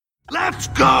Let's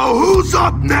go! Who's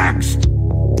up next?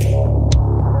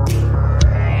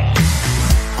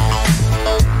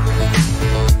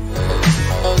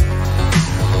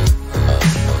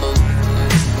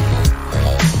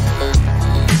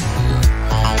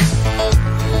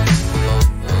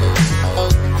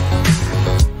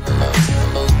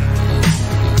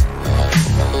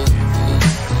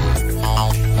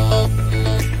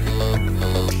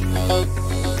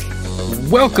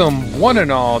 Welcome, one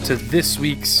and all, to this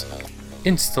week's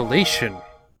installation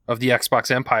of the Xbox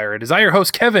Empire. It is I, your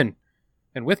host, Kevin,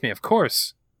 and with me, of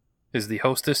course, is the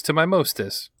hostess to my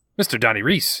mostess, Mr. Donnie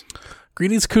Reese.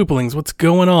 Greetings, Koopalings. What's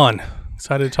going on?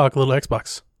 Excited to talk a little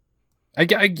Xbox. I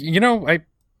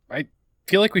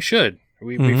feel like we should.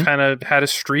 We've kind of had a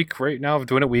streak right now of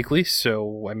doing it weekly,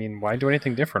 so, I mean, why do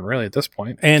anything different, really, at this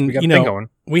point? And, we got a thing going.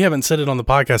 We haven't said it on the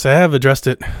podcast. I have addressed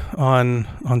it on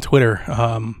Twitter.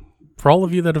 For all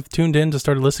of you that have tuned in to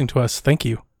start listening to us, thank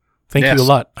you. Thank you a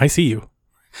lot. I see you.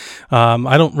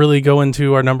 I don't really go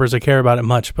into our numbers or care about it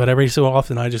much, but every so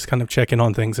often I just kind of check in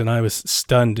on things, and I was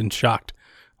stunned and shocked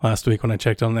last week when I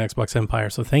checked on the Xbox Empire.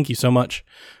 So thank you so much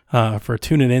for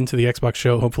tuning in to the Xbox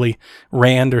show. Hopefully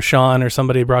Rand or Sean or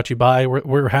somebody brought you by.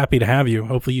 We're happy to have you.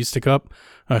 Hopefully you stick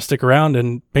around,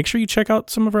 and make sure you check out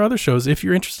some of our other shows if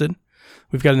you're interested.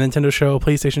 We've got a Nintendo show, a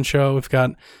PlayStation show. We've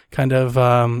got kind of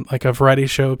like a variety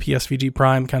show. PSVG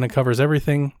Prime kind of covers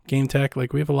everything. Game Tech,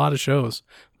 like we have a lot of shows.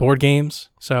 Board games.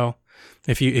 So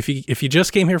if you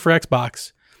just came here for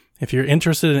Xbox, if you're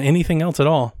interested in anything else at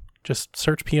all, just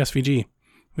search PSVG.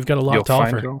 We've got a lot to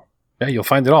offer. Yeah, you'll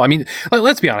find it all. I mean,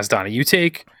 let's be honest, Donnie. You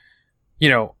take,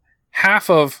 half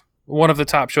of one of the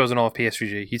top shows in all of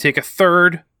PSVG. You take a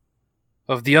third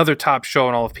of the other top show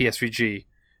in all of PSVG.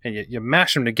 And you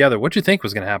mash them together. What'd you think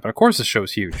was going to happen? Of course, the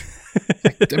show's huge.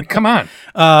 I mean, come on.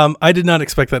 I did not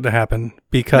expect that to happen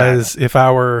because if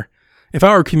our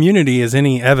community is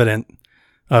any evident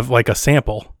of like a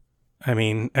sample, I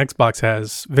mean, Xbox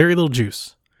has very little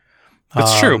juice.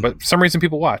 That's true, but for some reason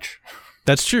people watch.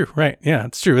 That's true, right? Yeah,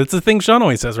 it's true. It's the thing Sean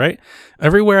always says, right?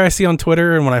 Everywhere I see on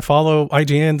Twitter and when I follow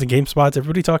IGNs and GameSpots,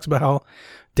 everybody talks about how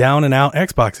down and out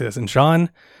Xbox is, and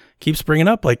Sean keeps bringing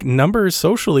up like numbers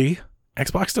socially.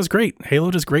 Xbox does great.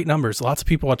 Halo does great numbers. Lots of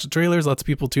people watch the trailers. Lots of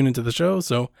people tune into the show.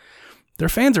 So their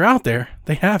fans are out there.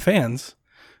 They have fans.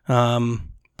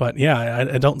 But yeah,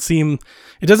 it doesn't seem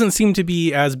to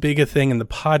be as big a thing in the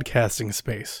podcasting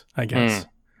space, I guess.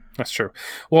 That's true.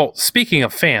 Well, speaking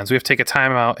of fans, we have to take a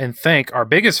time out and thank our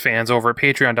biggest fans over at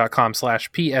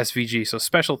patreon.com/PSVG. So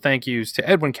special thank yous to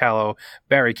Edwin Callow,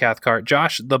 Barry Cathcart,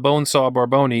 Josh the Bonesaw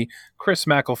Barboni, Chris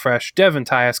McElfresh, Devin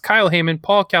Tyus, Kyle Heyman,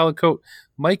 Paul Calicote,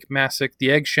 Mike Masick,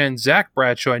 The Egg Shen, Zach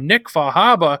Bradshaw, Nick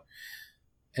Fahaba,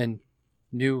 and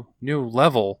new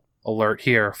level alert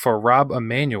here for Rob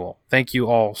Emanuel. Thank you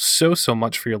all so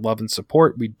much for your love and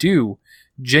support. We do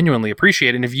genuinely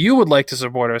appreciate it. And if you would like to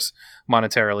support us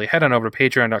monetarily, head on over to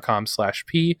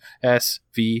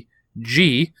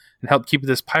patreon.com/PSVG and help keep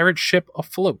this pirate ship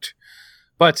afloat.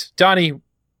 But Donnie,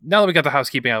 now that we got the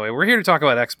housekeeping out of the way, we're here to talk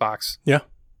about Xbox. Yeah.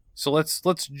 So let's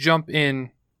jump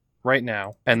in right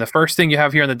now. And the first thing you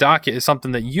have here on the docket is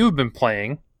something that you've been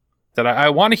playing that I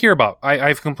want to hear about.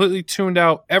 I've completely tuned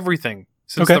out everything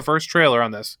since the first trailer on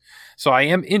this. So I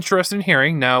am interested in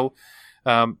hearing. Now,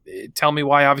 tell me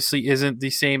why obviously isn't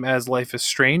the same as Life is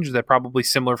Strange. They're probably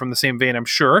similar from the same vein, I'm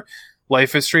sure.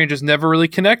 Life is Strange has never really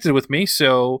connected with me,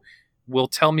 so will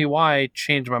tell me why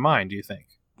change my mind, do you think?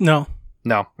 No.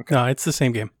 Okay. No, it's the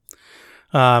same game.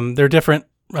 They're different.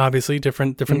 Obviously,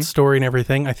 different story and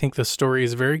everything. I think the story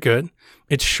is very good.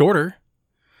 It's shorter.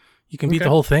 You can beat the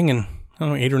whole thing in, I don't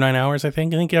know, 8 or 9 hours, I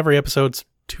think. I think every episode's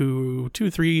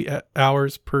 3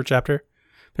 hours per chapter.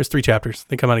 There's 3 chapters.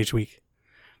 They come out each week.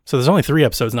 So there's only 3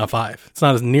 episodes, not 5. It's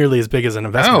not nearly as big as an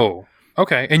investment. Oh,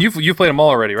 okay. And you've played them all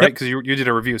already, right? Because you did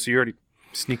a review, so you already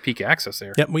sneak peek access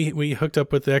there. Yep, we hooked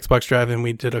up with the Xbox Drive and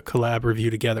we did a collab review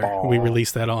together. Oh. We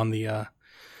released that on the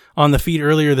feed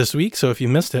earlier this week, so if you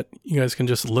missed it, you guys can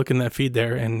just look in that feed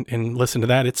there and listen to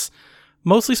that. It's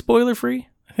mostly spoiler-free.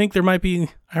 I think there might be...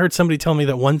 I heard somebody tell me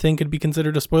that one thing could be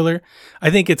considered a spoiler. I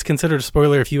think it's considered a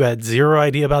spoiler if you had zero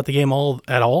idea about the game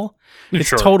at all.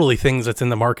 It's totally things that's in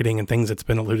the marketing and things that's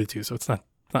been alluded to, so it's not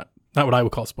what I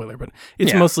would call a spoiler, but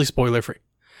it's mostly spoiler-free.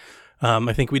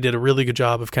 I think we did a really good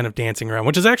job of kind of dancing around,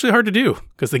 which is actually hard to do,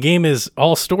 because the game is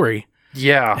all story.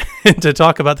 Yeah. To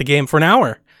talk about the game for an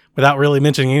hour without really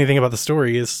mentioning anything about the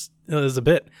story is a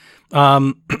bit.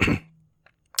 I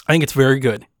think it's very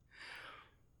good.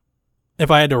 If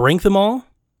I had to rank them all,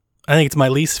 I think it's my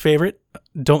least favorite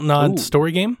Don't Nod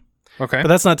story game. Okay. But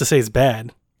that's not to say it's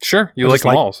bad. Sure, you like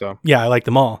them all, so. Yeah, I like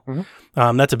them all.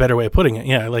 That's a better way of putting it.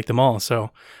 Yeah, I like them all.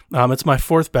 So it's my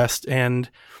fourth best, and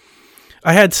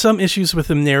I had some issues with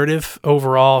the narrative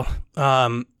overall.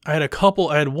 I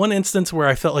had one instance where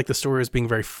I felt like the story was being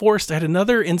very forced. I had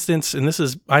another instance, and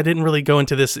I didn't really go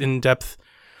into this in depth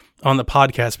on the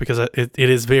podcast because it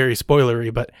is very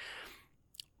spoilery, but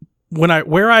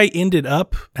where I ended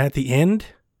up at the end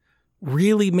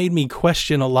really made me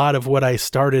question a lot of what I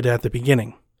started at the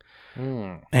beginning.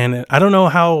 And I don't know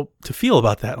how to feel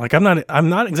about that. Like, I'm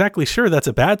not exactly sure that's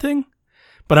a bad thing,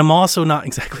 but I'm also not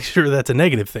exactly sure that's a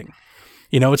negative thing.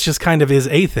 It's just kind of is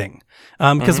a thing.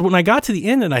 Because when I got to the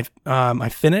end and I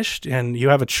finished, and you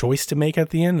have a choice to make at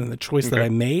the end, and the choice that I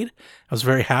made, I was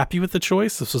very happy with the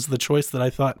choice. This was the choice that I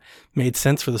thought made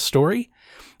sense for the story,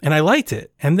 and I liked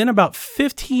it. And then about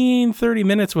 15, 30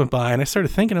 minutes went by, and I started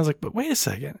thinking, I was like, but wait a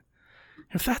second.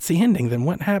 If that's the ending, then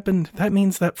what happened? That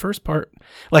means that first part.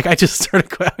 Like, I just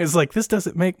started, I was like, this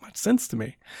doesn't make much sense to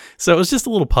me. So it was just a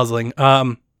little puzzling.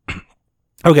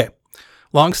 Okay.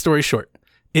 Long story short,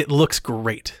 it looks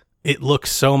great. It looks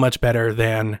so much better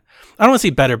than, I don't want to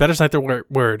say better. Better's not the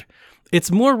word. It's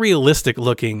more realistic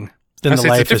looking than the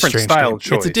Life is Strange game.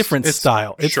 It's a different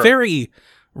style. It's very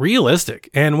realistic.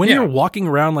 And when you're walking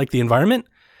around like the environment,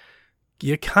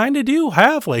 you kind of do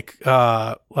have like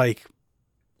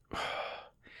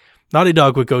Naughty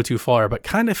Dog would go too far, but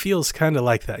kind of feels kind of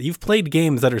like that. You've played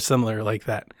games that are similar like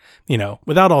that,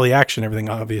 without all the action, everything,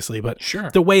 obviously, but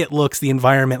the way it looks, the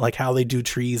environment, like how they do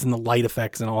trees and the light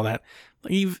effects and all that,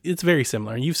 it's very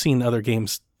similar. You've seen other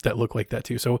games that look like that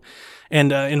too. So,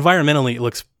 and environmentally, it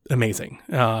looks amazing.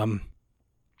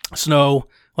 Snow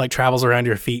like travels around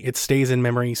your feet. It stays in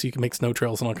memory, so you can make snow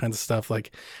trails and all kinds of stuff.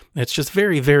 Like, it's just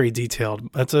very, very detailed.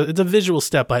 It's a visual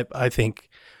step, I think,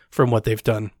 from what they've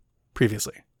done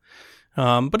previously.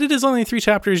 But it is only 3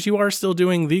 chapters. You are still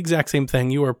doing the exact same thing.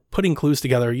 You are putting clues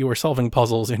together. You are solving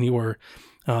puzzles, and you are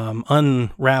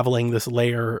unraveling this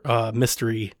layer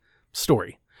mystery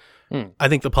story. I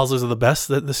think the puzzles are the best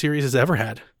that the series has ever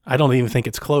had. I don't even think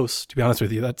it's close, to be honest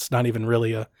with you. That's not even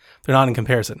really they're not in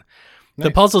comparison. Nice.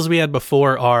 The puzzles we had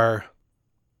before are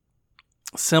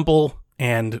simple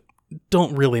and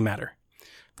don't really matter.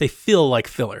 They feel like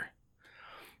filler.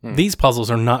 These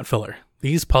puzzles are not filler.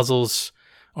 These puzzles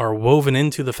are woven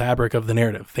into the fabric of the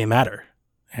narrative. They matter,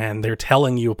 and they're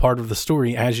telling you a part of the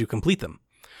story as you complete them.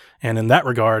 And in that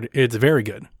regard, it's very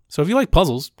good. So if you like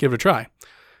puzzles, give it a try.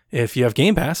 If you have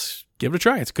Game Pass, give it a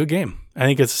try. It's a good game. I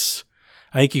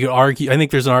think you could argue. I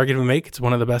think there's an argument to make. It's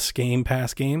one of the best Game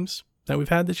Pass games that we've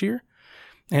had this year.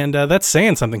 And that's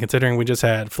saying something, considering we just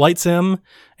had Flight Sim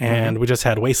and we just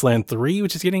had Wasteland 3,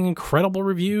 which is getting incredible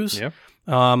reviews. Yep.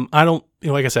 I don't,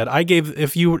 like I said,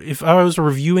 if I was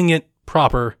reviewing it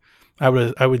proper, I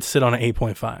would sit on an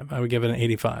 8.5. I would give it an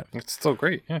 85. It's still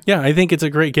great. Yeah, I think it's a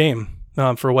great game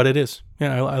for what it is.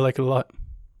 Yeah, I like it a lot.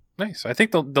 Nice. I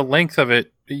think the length of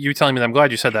it, you telling me that, I'm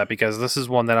glad you said that, because this is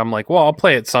one that I'm like, well, I'll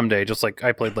play it someday, just like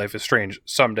I played Life is Strange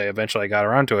someday. Eventually I got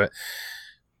around to it.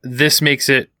 This makes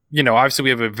it, obviously we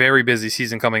have a very busy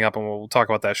season coming up, and we'll talk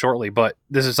about that shortly, but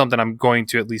this is something I'm going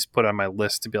to at least put on my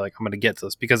list to be like, I'm going to get to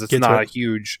this, because it's not a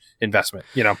huge investment,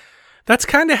 That's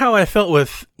kind of how I felt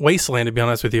with Wasteland, to be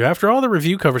honest with you. After all the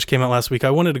review coverage came out last week,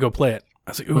 I wanted to go play it.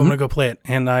 I was like, I'm going to go play it.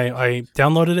 And I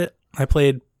downloaded it. I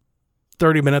played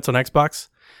 30 minutes on Xbox.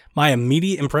 My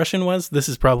immediate impression was, this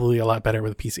is probably a lot better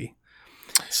with PC.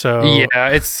 So yeah,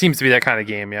 it seems to be that kind of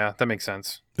game. Yeah, that makes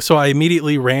sense. So I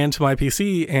immediately ran to my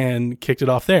PC and kicked it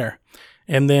off there.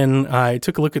 And then I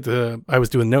took a look at I was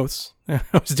doing notes. I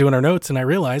was doing our notes, and I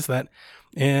realized that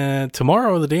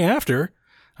tomorrow or the day after,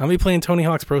 I'll be playing Tony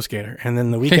Hawk's Pro Skater. And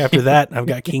then the week after that, I've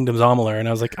got Kingdoms Amalur. And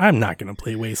I was like, I'm not going to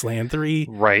play Wasteland 3.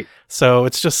 Right. So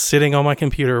it's just sitting on my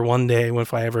computer one day.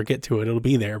 If I ever get to it, it'll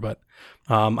be there. But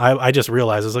I just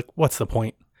realized, I was like, what's the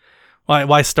point?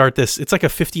 Why start this? It's like a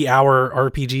 50-hour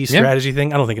RPG strategy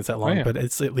thing. I don't think it's that long, but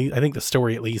it's at least, I think the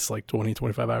story at least like 20,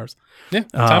 25 hours. Yeah,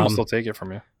 time will still take it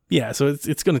from you. Yeah, so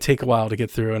it's going to take a while to get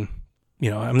through. And,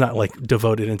 I'm not like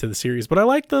devoted into the series, but I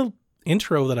like the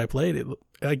intro that I played.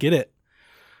 I get it.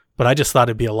 But I just thought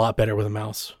it'd be a lot better with a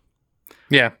mouse.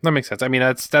 Yeah, that makes sense. I mean,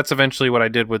 that's eventually what I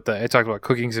did with I talked about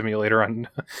Cooking Simulator on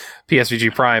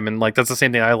PSVG Prime, and like that's the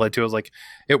same thing I led to. I was like,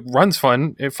 it runs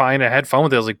fine. I had fun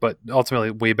with it. I was like, but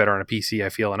ultimately way better on a PC, I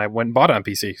feel, and I went and bought it on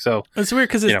PC. So it's weird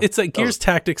because it's a Gears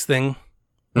Tactics thing,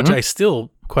 which I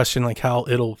still question like how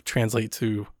it'll translate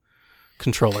to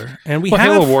controller. And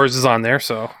Halo Wars is on there,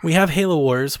 so we have Halo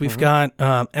Wars. We've got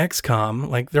XCOM.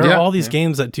 Like there are all these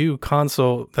games that do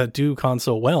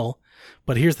console well.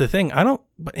 But here's the thing: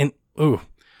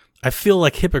 I feel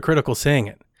like hypocritical saying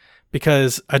it,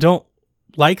 because I don't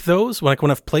like those. Like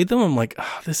when I've played them, I'm like,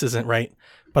 oh, this isn't right.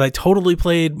 But I totally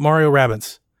played Mario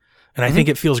Rabbids, and I think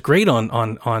it feels great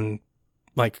on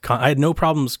like I had no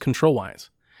problems control wise.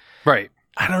 Right.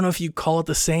 I don't know if you call it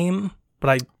the same, but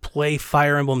I play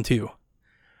Fire Emblem too,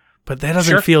 but that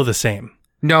doesn't feel the same.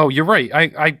 No, you're right.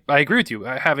 I agree with you.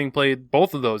 Having played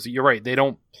both of those, you're right. They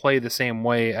don't play the same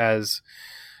way as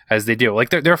they do. Like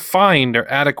they're fine,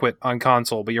 they're adequate on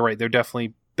console, but you're right. They're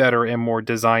definitely better and more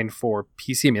designed for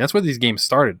PC. I mean, that's where these games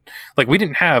started. Like we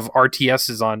didn't have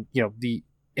RTSs on, the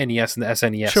NES and the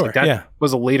SNES. Sure, like that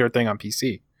was a later thing on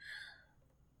PC.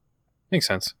 Makes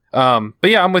sense. But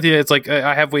yeah, I'm with you. It's like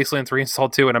I have Wasteland 3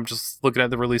 installed too, and I'm just looking at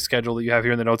the release schedule that you have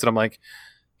here in the notes, and I'm like,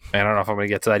 man, I don't know if I'm going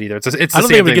to get to that either. It's I don't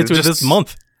think I'm going to get to it this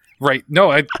month. Right.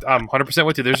 No, I'm 100%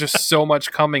 with you. There's just so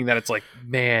much coming that it's like,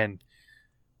 man.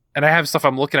 And I have stuff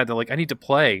I'm looking at that like I need to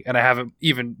play, and I haven't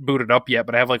even booted up yet,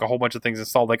 but I have like a whole bunch of things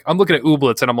installed. Like I'm looking at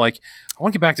Ooblets, and I'm like, I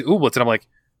want to get back to Ooblets, and I'm like,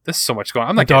 there's so much going on.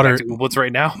 I'm not getting back to Ooblets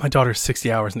right now. My daughter's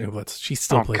 60 hours in Ooblets. She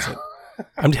still plays it.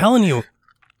 I'm telling you.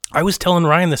 I was telling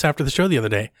Ryan this after the show the other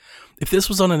day. If this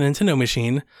was on a Nintendo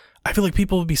machine, I feel like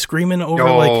people would be screaming over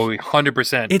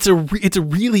 100%. It's a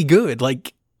really good.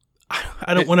 Like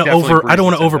I don't want to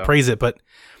overpraise it, but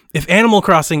if Animal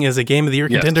Crossing is a game of the year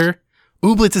contender,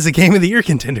 Ooblets is a game of the year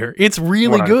contender. It's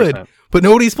really 100%. Good, but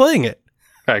nobody's playing it.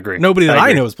 I agree. Nobody that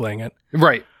I know is playing it.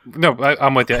 Right. No,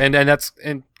 I'm with you. And that's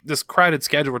this crowded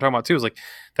schedule we're talking about too is like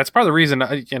that's part of the reason,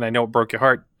 and I know it broke your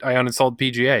heart, I uninstalled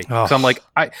PGA. So I'm like,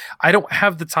 I don't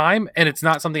have the time, and it's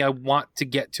not something I want to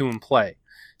get to and play.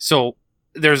 So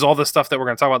there's all this stuff that we're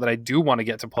going to talk about that I do want to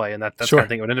get to play, and that's kind of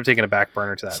thing. I would end up taking a back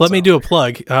burner to that. So let me do a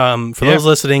plug. For those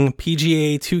listening,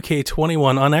 PGA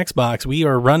 2K21 on Xbox, we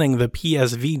are running the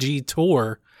PSVG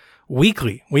Tour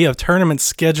weekly. We have tournaments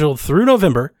scheduled through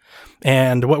November.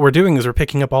 And what we're doing is we're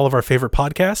picking up all of our favorite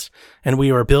podcasts, and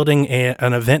we are building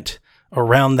an event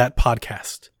around that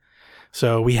podcast.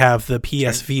 So we have the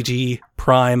PSVG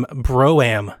Prime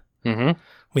Pro-Am. Mm-hmm.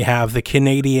 We have the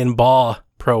Canadian Ball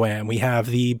Pro-Am. We have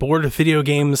the Board of Video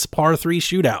Games Par 3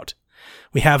 Shootout.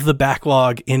 We have the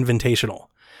Backlog Invitational.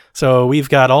 So we've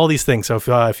got all these things. So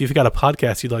if you've got a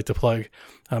podcast you'd like to plug,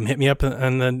 hit me up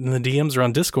in the DMs or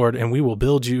on Discord, and we will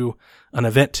build you an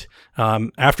event.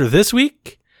 After this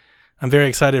week, I'm very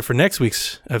excited for next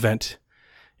week's event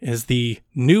is the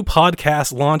new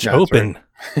podcast launch open.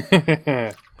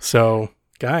 Right. So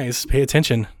guys, pay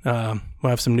attention. We'll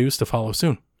have some news to follow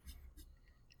soon.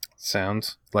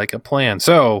 Sounds like a plan.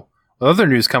 So other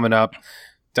news coming up,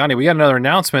 Donnie, we got another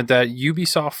announcement that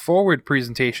Ubisoft Forward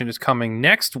presentation is coming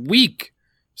next week,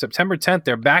 September 10th.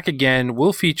 They're back again.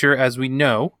 Will feature, as we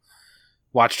know,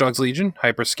 Watch Dogs Legion,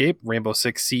 Hyperscape, Rainbow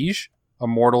Six Siege,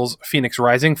 Immortals Phoenix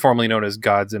Rising, formerly known as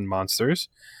Gods and Monsters,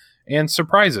 and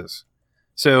surprises.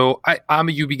 So I'm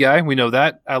a Ubi guy. We know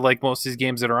that. I like most of these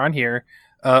games that are on here.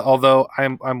 Although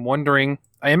I'm wondering,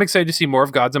 I am excited to see more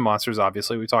of Gods and Monsters.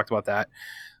 Obviously, we talked about that.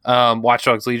 Watch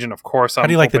Dogs Legion, of course. How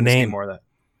do you like the name? More of that.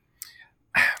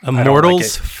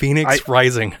 Immortals Phoenix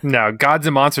Rising. No, Gods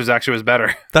and Monsters actually was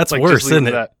better. That's like, worse, isn't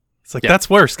it? That. It's like that's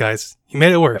worse, guys. You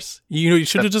made it worse. You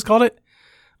should have just called it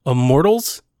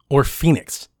Immortals or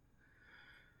Phoenix.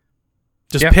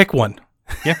 Just pick one.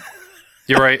 Yeah,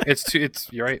 you're right.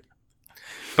 You're right.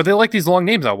 But they like these long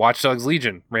names now. Watch Dogs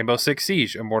Legion, Rainbow Six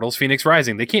Siege, Immortals Phoenix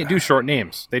Rising. They can't do short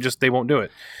names. They won't do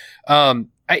it.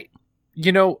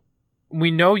 We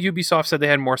know Ubisoft said they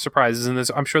had more surprises in this.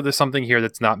 I'm sure there's something here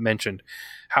that's not mentioned.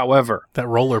 However, that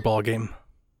rollerball game.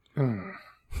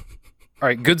 All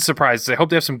right, good surprises. I hope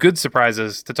they have some good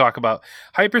surprises to talk about.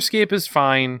 Hyperscape is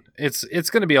fine. It's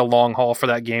going to be a long haul for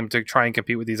that game to try and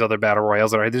compete with these other battle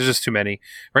royales. All right, there's just too many.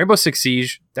 Rainbow Six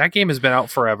Siege, that game has been out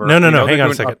forever. No. Hang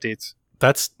on a second. Updates.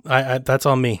 That's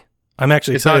on me. I'm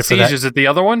actually excited for that. Is it the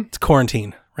other one? It's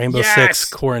Quarantine. Rainbow Six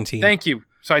Quarantine. Thank you.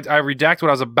 So I redacted what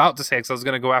I was about to say because I was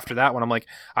going to go after that one. I'm like,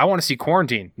 I want to see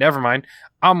Quarantine. Never mind.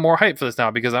 I'm more hyped for this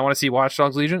now because I want to see Watch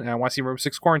Dogs Legion and I want to see Rainbow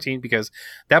Six Quarantine because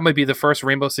that might be the first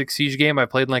Rainbow Six Siege game I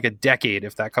played in like a decade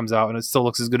if that comes out and it still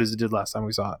looks as good as it did last time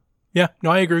we saw it. Yeah, no,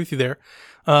 I agree with you there.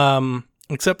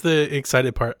 Except the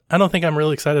excited part. I don't think I'm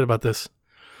really excited about this.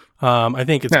 I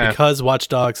think it's because Watch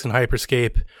Dogs and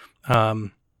Hyperscape.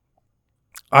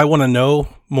 I want to know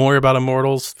more about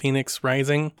Immortals Phoenix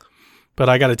Rising. But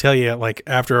I got to tell you, like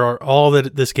after all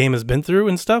that this game has been through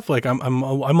and stuff, like I'm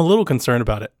a little concerned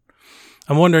about it.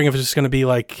 I'm wondering if it's just going to be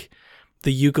like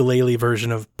the ukulele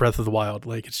version of Breath of the Wild.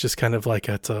 Like it's just kind of like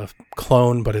it's a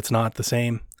clone, but it's not the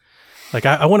same. Like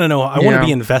I want to know. I want to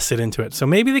be invested into it. So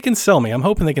maybe they can sell me. I'm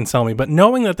hoping they can sell me. But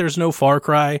knowing that there's no Far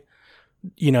Cry,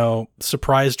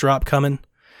 surprise drop coming,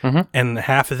 and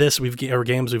half of this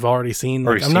games we've already seen.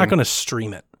 Like, I'm not going to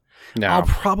stream it. No. I'll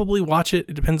probably watch it.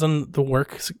 It depends on the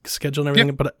work schedule and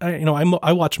everything. But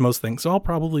I watch most things, so I'll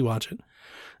probably watch it.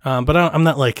 But I'm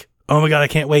not like, oh my god, I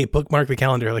can't wait. Bookmark the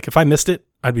calendar. Like if I missed it,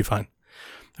 I'd be fine.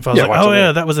 If I was like, oh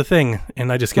yeah, that was a thing,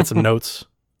 and I just get some notes,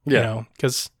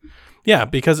 because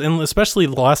especially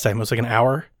the last time it was like an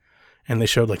hour, and they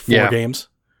showed like 4 games.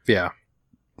 Yeah.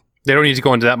 They don't need to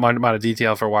go into that amount of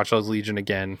detail for Watch Dogs Legion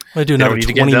again. They do another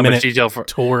 20-minute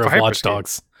tour of Watch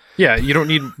Dogs. Yeah, you don't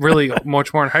need really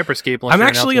much more in Hyperscape. I'm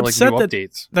actually upset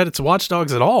that it's Watch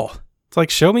Dogs at all. It's like,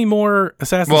 show me more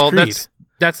Assassin's Creed.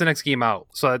 That's the next game out,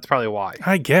 so that's probably why.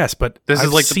 I guess, but this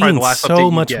is like seen the last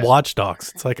so much Watch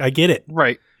Dogs. It's like, I get it.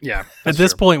 Right, yeah. At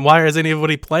this point, why is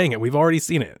anybody playing it? We've already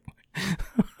seen it.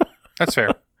 That's fair.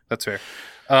 That's fair.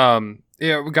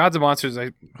 Gods and Monsters,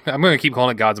 I'm going to keep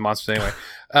calling it Gods and Monsters anyway.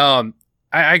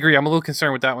 I agree. I'm a little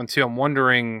concerned with that one too. I'm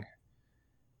wondering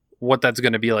what that's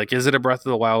going to be like. Is it a Breath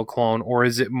of the Wild clone, or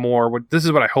is it more? This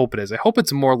is what I hope it is. I hope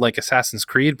it's more like Assassin's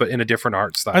Creed, but in a different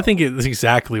art style. I think it's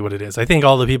exactly what it is. I think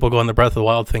all the people going the Breath of the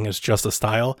Wild thing is just a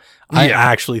style. I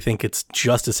actually think it's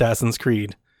just Assassin's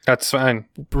Creed. That's fine.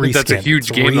 That's a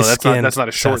huge game, though. That's not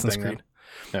a short Assassin's thing. Creed.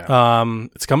 Yeah.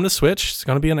 It's coming to Switch. It's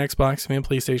going to be on Xbox, and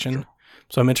PlayStation.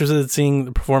 So I'm interested in seeing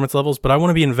the performance levels, but I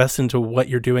want to be invested into what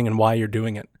you're doing and why you're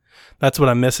doing it. That's what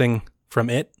I'm missing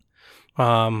from it.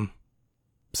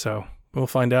 So we'll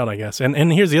find out, I guess. And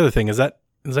here's the other thing: is that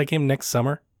game next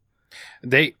summer?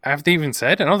 Have they even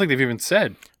said? I don't think they've even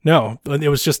said. No, it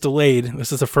was just delayed.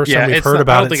 This is the first time we've heard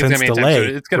about it since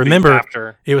delay.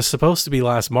 Remember, it was supposed to be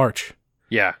last March.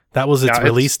 Yeah, that was its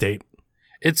release date.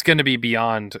 It's going to be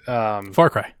beyond Far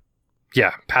Cry.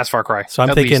 Yeah, past Far Cry. So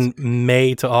I'm thinking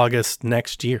May to August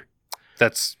next year. I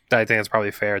think that's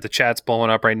probably fair. The chat's blowing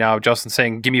up right now. Justin's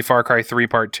saying, give me Far Cry 3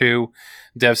 Part 2.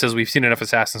 Dev says, we've seen enough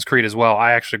Assassin's Creed as well.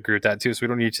 I actually agree with that too, so we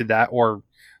don't need to that or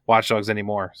Watch Dogs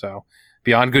anymore. So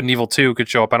Beyond Good and Evil 2 could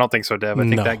show up. I don't think so, Dev. I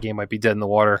think that game might be dead in the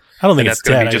water. I don't think it's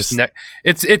dead.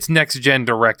 It's next gen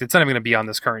direct. It's not even going to be on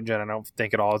this current gen, I don't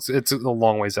think at all. It's a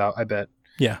long ways out, I bet.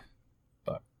 Yeah.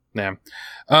 But, yeah.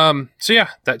 So yeah,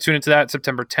 tune into that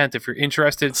September 10th if you're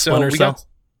interested. Splinter Cell.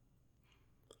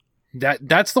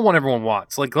 That's the one everyone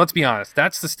wants. Like, let's be honest,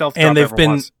 that's the stealth drop everyone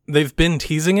wants. They've been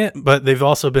teasing it, but they've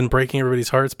also been breaking everybody's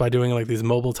hearts by doing like these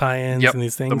mobile tie-ins and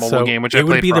these things. The mobile game, which it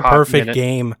would be the perfect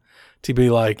game to be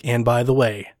like, and by the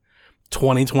way,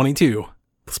 2022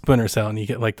 Splinter Cell, and you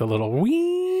get like the little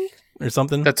wee or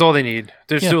something. That's all they need.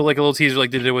 Just do like a little teaser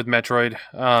like they did with Metroid.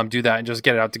 Do that and just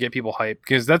get it out to get people hyped,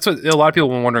 because that's what a lot of people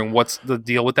have been wondering. What's the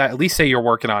deal with that? At least say you're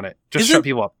working on it. Just shut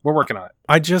people up. We're working on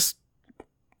it.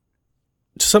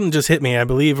 Something just hit me. I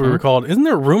believe we recalled. Isn't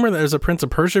there a rumor that there's a Prince of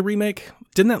Persia remake?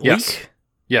 Didn't that leak?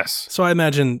 Yes. So I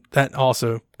imagine that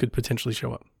also could potentially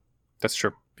show up. That's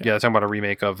true. Yeah, talking about a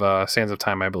remake of Sands of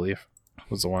Time, I believe,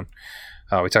 was the one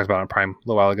we talked about on Prime a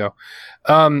little while ago.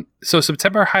 So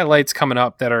September highlights coming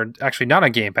up that are actually not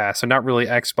on Game Pass, so not really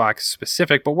Xbox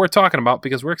specific, but we're talking about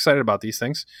because we're excited about these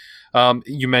things.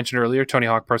 You mentioned earlier Tony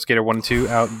Hawk Pro Skater 1 and 2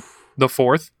 out the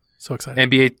 4th. So excited.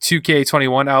 NBA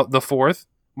 2K21 out the 4th.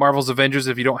 Marvel's Avengers,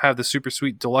 if you don't have the super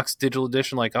sweet deluxe digital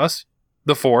edition like us,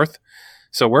 the 4th.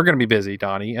 So we're going to be busy,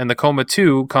 Donnie. And the Coma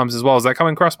 2 comes as well. Is that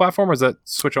coming cross-platform or is that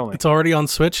Switch only? It's already on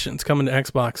Switch. And it's coming to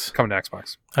Xbox.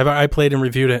 I played and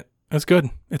reviewed it. It's good.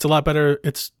 It's a lot better.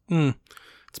 It's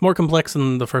more complex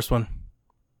than the first one.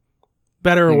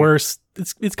 Better or worse.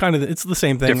 It's kind of it's the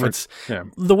same thing. It's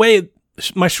the way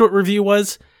my short review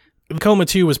was. The Coma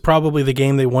 2 was probably the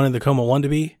game they wanted the Coma 1 to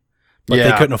be, but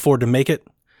they couldn't afford to make it.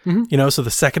 Mm-hmm. You know, so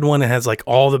the second one, it has like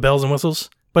all the bells and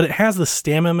whistles, but it has the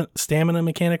stamina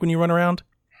mechanic when you run around.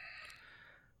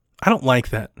 I don't like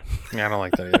that. Yeah, I don't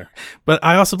like that either. But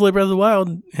I also play Breath of the Wild.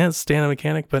 It has stamina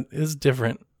mechanic, but it's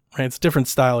different, right? It's a different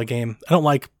style of game. I don't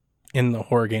like in the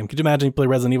horror game. Could you imagine you play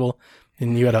Resident Evil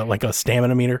and you had a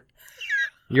stamina meter?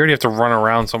 You already have to run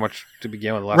around so much to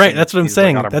begin with. Right, that's what I'm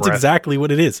saying. That's exactly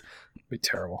what it is. It'd be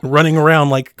terrible. Running around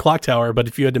like Clock Tower, but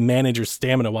if you had to manage your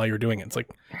stamina while you were doing it, it's like,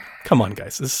 come on,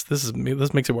 guys. This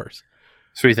makes it worse.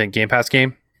 So what do you think? Game Pass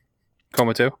game?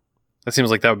 Coma 2? That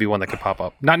seems like that would be one that could pop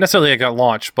up. Not necessarily at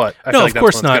launch, but I feel like that's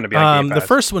one that's going to be on Game Pass. The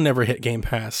first one never hit Game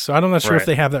Pass, so I'm not sure if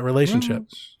they have that relationship.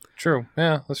 True.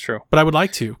 Yeah, that's true. But I would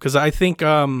like to, because I think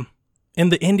in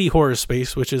the indie horror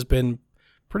space, which has been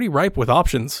pretty ripe with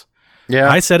options. Yeah.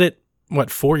 I said it,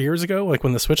 4 years ago, like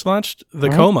when the Switch launched? The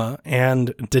Coma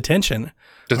and Detention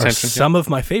are some of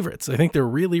my favorites. I think they're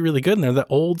really, really good, and they're the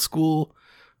old school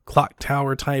Clock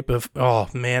Tower type of, oh,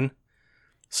 man.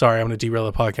 Sorry, I'm going to derail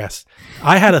the podcast.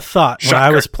 I had a thought when I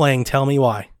was playing Tell Me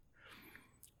Why.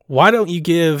 Why don't you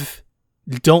give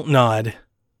Don't Nod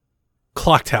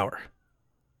Clock Tower?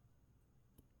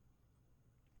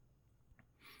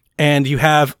 And you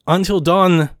have Until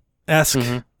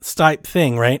Dawn-esque type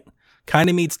thing, right? Kind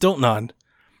of meets Dontnod.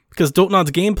 Because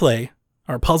Dontnod's gameplay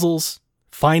are puzzles,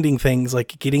 finding things,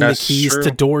 like getting the keys to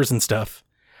doors and stuff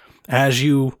as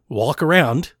you walk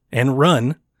around and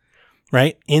run,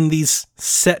 right, in these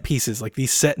set pieces, like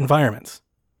these set environments.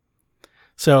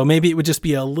 So maybe it would just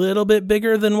be a little bit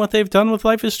bigger than what they've done with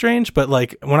Life is Strange. But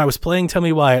like when I was playing Tell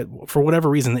Me Why, for whatever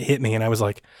reason, it hit me. And I was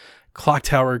like, Clock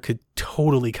Tower could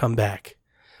totally come back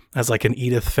as like an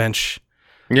Edith Finch,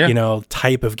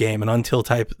 type of game, an Until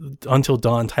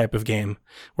Dawn type of game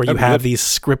where you have these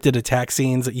scripted attack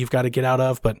scenes that you've got to get out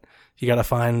of, but you got to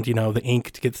find, the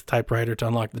ink to get the typewriter to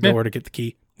unlock the door to get the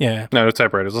key. Yeah. No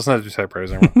typewriters. Let's not do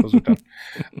typewriters anymore. Those are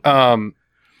done.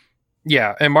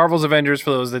 Yeah, and Marvel's Avengers, for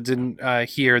those that didn't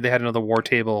hear, they had another war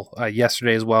table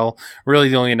yesterday as well. Really,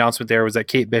 the only announcement there was that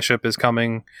Kate Bishop is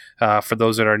coming. For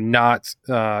those that are not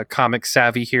comic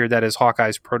savvy here, that is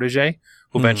Hawkeye's protege,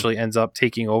 who eventually ends up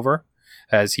taking over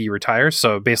as he retires.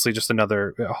 So basically just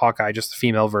another Hawkeye, just a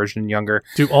female version, younger.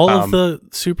 Do all of the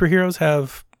superheroes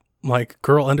have, like,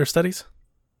 girl understudies?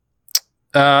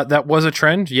 That was a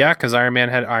trend, yeah, because Iron Man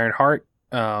had Ironheart,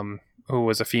 who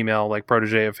was a female, like,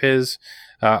 protege of his.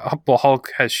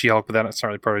 Hulk has She-Hulk, but that's not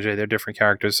necessarily protege. They're different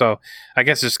characters. So I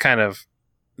guess it's kind of,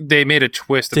 they made a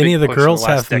twist. Did any of the girls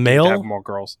have male have more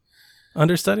girls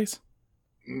understudies?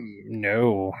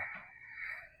 No.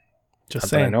 Just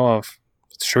saying. That I know of.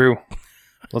 It's true.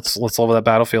 Let's level that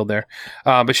battlefield there.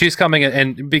 But she's coming,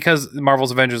 and because Marvel's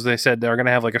Avengers, they said they're going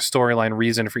to have like a storyline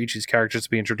reason for each of these characters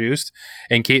to be introduced.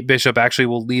 And Kate Bishop actually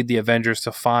will lead the Avengers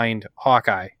to find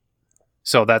Hawkeye.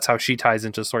 So that's how she ties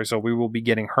into the story. So we will be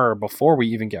getting her before we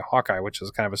even get Hawkeye, which is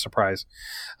kind of a surprise.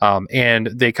 And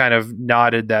they kind of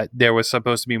nodded that there was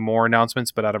supposed to be more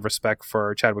announcements, but out of respect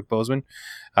for Chadwick Boseman,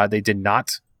 they did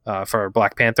not for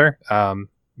Black Panther,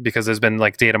 because there's been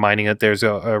like data mining that there's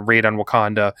a raid on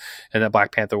Wakanda and that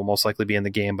Black Panther will most likely be in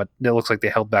the game. But it looks like they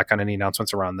held back on any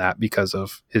announcements around that because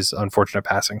of his unfortunate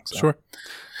passing. So. Sure.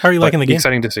 How are you liking the game?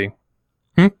 Exciting to see.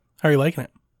 How are you liking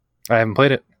it? I haven't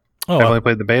played it. Oh, I've only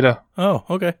played the beta. Oh,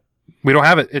 okay. We don't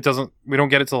have it. We don't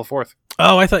get it till the 4th.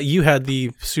 Oh, I thought you had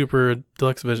the super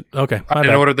deluxe edition. Okay. I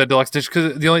didn't order the deluxe edition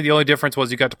because the only difference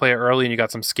was you got to play it early and you got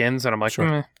some skins, and I'm like,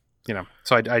 sure.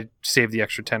 So I saved the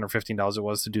extra $10 or $15 it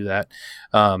was to do that.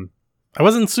 I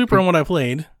wasn't super on what I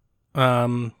played.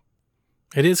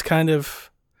 It is kind of,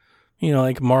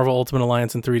 like Marvel Ultimate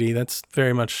Alliance in 3D. That's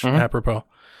very much apropos.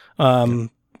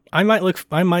 I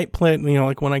might play it,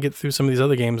 like when I get through some of these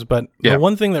other games, but the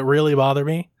one thing that really bothered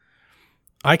me,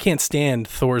 I can't stand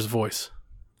Thor's voice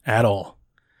at all.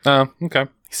 Oh, okay.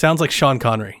 He sounds like Sean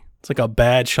Connery. It's like a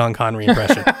bad Sean Connery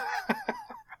impression.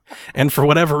 And for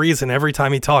whatever reason, every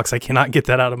time he talks, I cannot get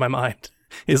that out of my mind.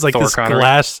 It's like Thor this Connery.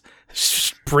 Glass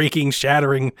breaking,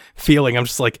 shattering feeling. I'm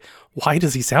just like, why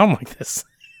does he sound like this?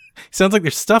 He sounds like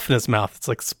there's stuff in his mouth. It's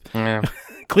like,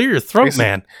 clear your throat,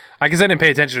 man. I guess I didn't pay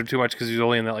attention to him too much because he was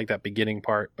only in that beginning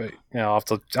part. But I'll have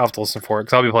to listen for it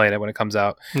because I'll be playing it when it comes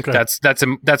out. Okay.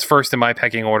 That's first in my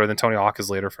pecking order. Then Tony Hawk is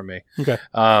later for me. Okay.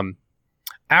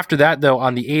 After that, though,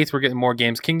 on the 8th, we're getting more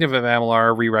games. Kingdom of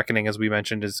Amalur: Re-Reckoning, as we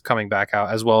mentioned, is coming back out,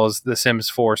 as well as The Sims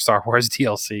 4 Star Wars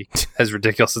DLC. As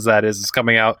ridiculous as that is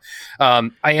coming out. I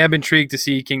am intrigued to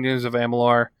see Kingdoms of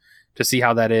Amalur, to see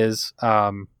how that is.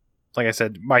 Like I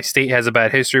said, my state has a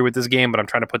bad history with this game, but I'm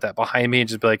trying to put that behind me and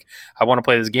just be like, I want to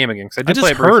play this game again. Because I did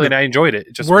play it briefly and I enjoyed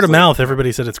it. Just word of mouth,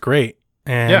 everybody said it's great.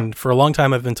 And for a long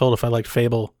time, I've been told if I liked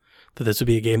Fable, that this would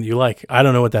be a game that you like. I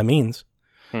don't know what that means.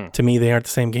 To me, they aren't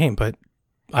the same game, but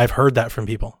I've heard that from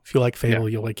people. If you like Fable,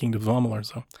 you'll like Kingdoms of Amalur.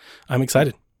 So I'm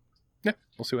excited. Yeah,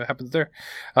 we'll see what happens there.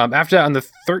 After that, on the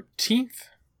 13th,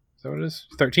 is that what it is?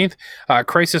 13th,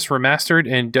 Crysis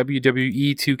Remastered and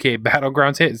WWE 2K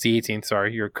Battlegrounds hit. It's the 18th,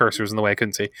 sorry. Your cursor's in the way, I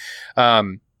couldn't see.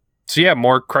 So yeah,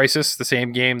 more Crysis, the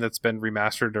same game that's been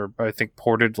remastered or I think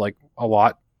ported like a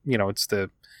lot. It's the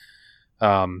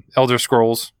Elder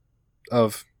Scrolls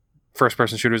of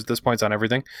first-person shooters at this point. It's on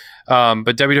everything.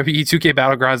 But WWE 2K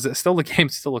Battlegrounds, the game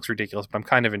still looks ridiculous, but I'm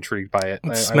kind of intrigued by it.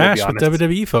 It's Smash with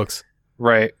WWE folks.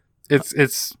 Right.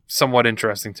 It's somewhat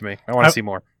interesting to me. I want to see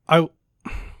more.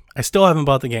 I still haven't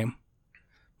bought the game.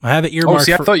 I have it earmarked.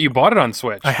 I thought you bought it on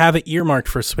Switch. I have it earmarked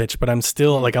for Switch, but I'm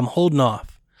still I'm holding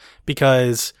off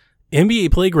because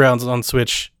NBA Playgrounds on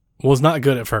Switch was not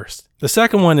good at first. The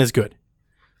second one is good.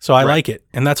 So I like it.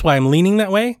 And that's why I'm leaning that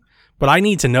way. But I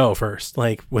need to know first.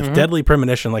 Like with Deadly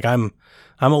Premonition, like I'm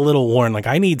a little worn. Like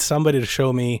I need somebody to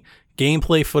show me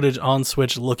gameplay footage on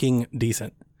Switch looking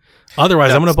decent.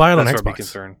 Otherwise, I'm going to buy it on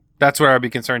Xbox. That's where I'd be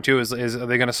concerned too. Is are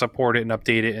they going to support it and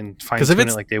update it and fine tune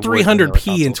it like they would?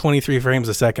 300p and 23 frames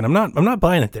a second, I'm not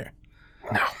buying it there.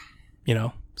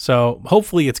 No. So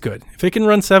hopefully it's good. If it can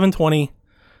run 720,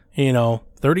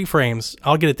 30 frames,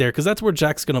 I'll get it there because that's where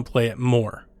Jack's going to play it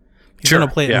more. He's going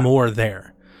to play it more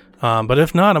there. But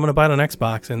if not, I'm going to buy it on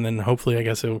Xbox, and then hopefully I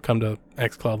guess it will come to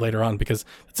xCloud later on because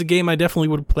it's a game I definitely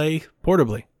would play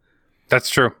portably. That's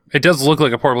true. It does look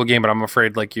like a portable game, but I'm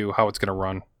afraid, like you, how it's going to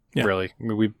run. Yeah. Really, I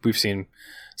mean, we've seen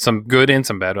some good and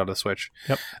some bad out of the Switch.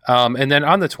 Yep. And then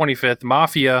on the 25th,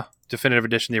 Mafia Definitive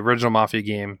Edition, the original Mafia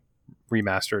game,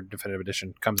 remastered Definitive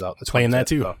Edition, comes out. Playing that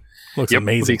too. So, looks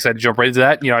amazing. I'm excited to jump right into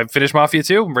that. I finished Mafia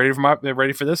 2. I'm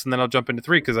ready for this, and then I'll jump into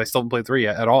 3 because I still haven't played 3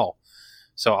 yet at all.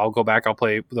 So I'll go back. I'll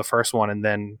play the first one and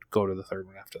then go to the third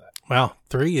one after that. Wow,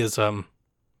 3 is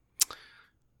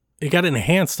it got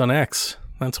enhanced on X.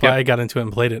 That's why I got into it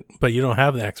and played it. But you don't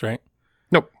have the X, right?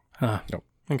 Nope. Nope.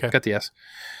 Okay. Got the S.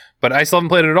 But I still haven't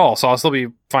played it at all, so I'll still be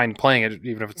fine playing it,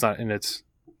 even if it's not in its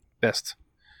best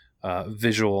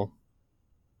visual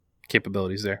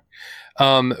capabilities there.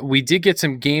 We did get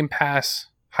some Game Pass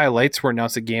highlights were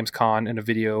announced at Gamescom in a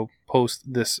video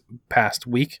post this past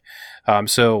week.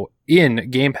 So in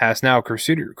Game Pass now,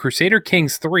 Crusader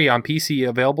Kings 3 on PC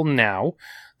available now.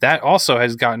 That also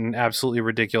has gotten absolutely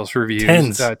ridiculous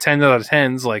reviews. 10 out of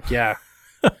 10s. Like, yeah.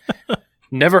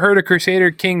 Never heard of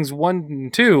Crusader Kings 1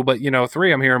 and 2, but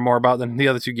 3 I'm hearing more about than the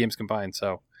other two games combined.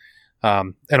 So,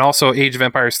 and also Age of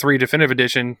Empires 3 Definitive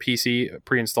Edition PC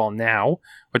pre-install now,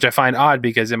 which I find odd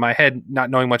because in my head, not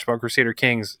knowing much about Crusader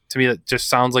Kings, to me that just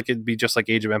sounds like it'd be just like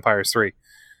Age of Empires 3.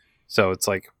 So it's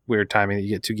like weird timing that you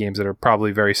get two games that are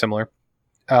probably very similar.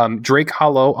 Drake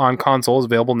Hollow on console is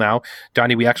available now.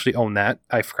 Donnie, we actually own that.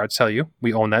 I forgot to tell you.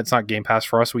 We own that. It's not Game Pass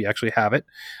for us. We actually have it.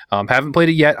 Haven't played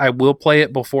it yet. I will play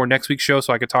it before next week's show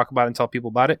so I could talk about it and tell people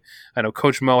about it. I know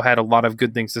Coach Mo had a lot of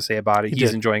good things to say about it.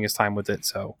 He's enjoying his time with it.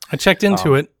 So I checked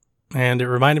into it, and it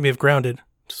reminded me of Grounded,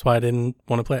 which is why I didn't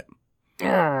want to play it.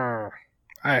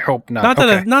 I hope not.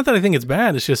 Not that I think it's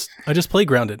bad. It's just I just play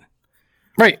Grounded.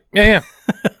 Right. Yeah.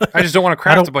 I just don't want to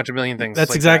craft a bunch of million things.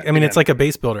 That's exactly. I mean, it's like a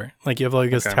base builder. Like you have like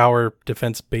this tower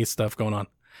defense base stuff going on,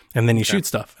 and then you shoot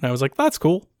stuff. And I was like, that's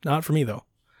cool. Not for me though.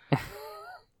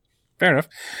 Fair enough.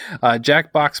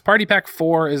 Jackbox Party Pack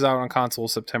 4 is out on console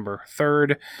September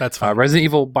 3rd. That's fine. Resident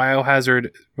Evil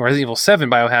 7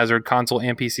 Biohazard console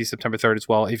and PC September 3rd as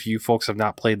well. If you folks have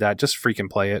not played that, just freaking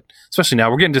play it. Especially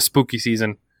now. We're getting to spooky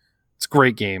season. It's a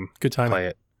great game. Good time. Play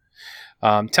it.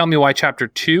 Tell Me Why Chapter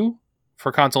 2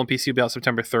 for console and PC will be out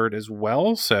September 3rd as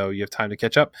well, so you have time to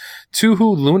catch up.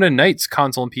 Touhou Luna Nights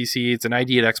console and PC. It's an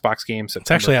ID at Xbox game.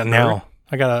 It's actually out now.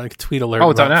 I got a tweet alert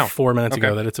it's out now. 4 minutes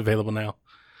ago that it's available now.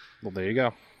 Well, there you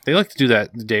go. They like to do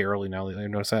that the day early now. I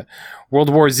noticed that.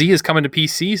 World War Z is coming to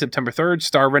PC September 3rd.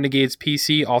 Star Renegades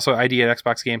PC, also ID at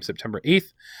Xbox game September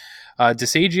 8th.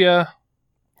 Disagia,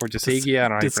 I don't know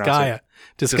how you pronounce it.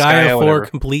 Disgaea 4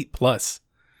 Complete Plus.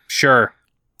 Sure.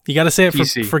 You got to say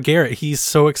it for Garrett. He's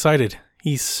so excited.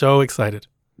 He's so excited.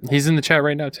 He's in the chat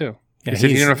right now, too. Yeah, he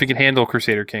said he don't know if he can handle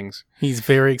Crusader Kings. He's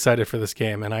very excited for this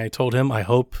game, and I told him I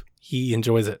hope he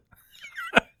enjoys it.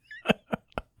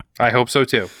 I hope so,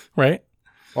 too. Right?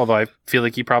 Although I feel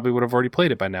like he probably would have already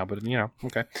played it by now, but,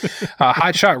 okay.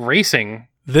 Hot Shot Racing.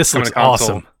 This looks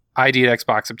awesome. ID at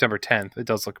Xbox September 10th. It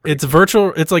does look pretty It's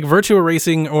virtual. It's like Virtua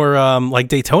Racing or like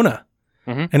Daytona.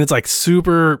 Mm-hmm. And it's like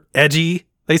super edgy.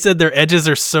 They said their edges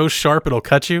are so sharp it'll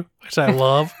cut you, which I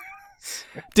love.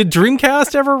 Did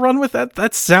Dreamcast ever run with that?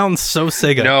 That sounds so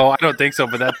Sega. No, I don't think so,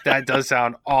 but that does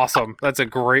sound awesome. That's a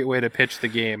great way to pitch the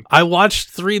game. I watched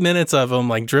 3 minutes of them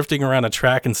like drifting around a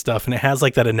track and stuff, and it has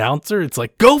like that announcer. It's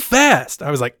like, go fast. I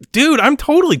was like, dude, I'm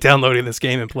totally downloading this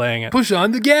game and playing it. Push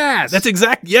on the gas. That's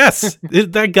exact. Yes,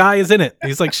 that guy is in it.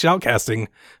 He's like shoutcasting.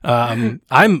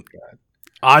 I'm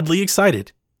oddly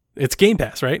excited. It's Game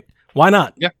Pass, right? Why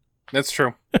not? Yeah. That's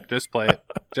true. Just play it.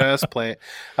 Just play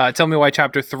it. Tell Me Why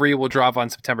Chapter 3 will drop on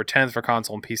September 10th for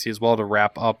console and PC as well to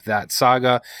wrap up that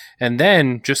saga. And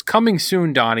then just coming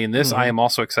soon, Donnie, and this I am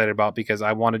also excited about because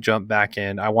I want to jump back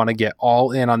in. I want to get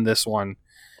all in on this one.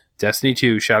 Destiny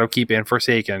 2, Shadowkeep and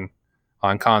Forsaken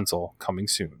on console coming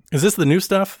soon. Is this the new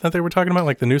stuff that they were talking about?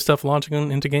 Like the new stuff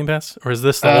launching into Game Pass? Or is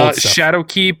this the old stuff?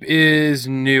 Shadowkeep is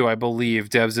new, I believe.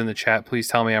 Dev's in the chat. Please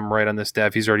tell me I'm right on this,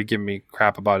 Dev. He's already giving me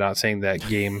crap about not saying that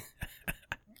game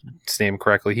its name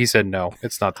correctly. He said no,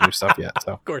 it's not the new stuff yet.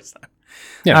 So of course not.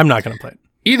 Yeah, I'm not going to play it.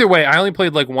 Either way, I only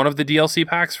played like one of the DLC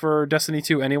packs for Destiny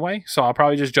 2 anyway, so I'll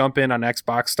probably just jump in on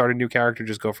Xbox, start a new character,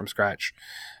 just go from scratch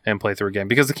and play through again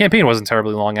because the campaign wasn't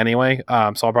terribly long anyway. So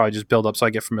I'll probably just build up so I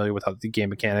get familiar with how the game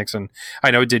mechanics, and I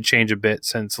know it did change a bit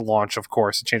since launch. Of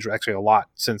course, it changed actually a lot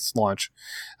since launch.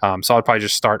 So I'll probably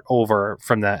just start over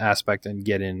from that aspect and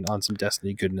get in on some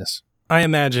Destiny goodness. I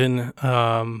imagine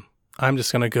I'm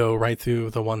just going to go right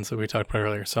through the ones that we talked about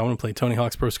earlier. So I'm going to play Tony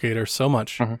Hawk's Pro Skater so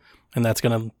much, and that's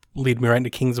going to lead me right into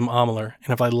Kingdom Amalur.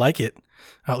 And if I like it,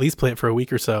 I'll at least play it for a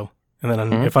week or so. And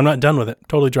then if I'm not done with it,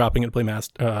 totally dropping it to play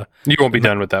you won't be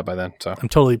done with that by then. So I'm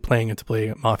totally playing it to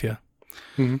play Mafia.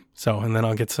 So, and then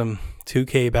I'll get some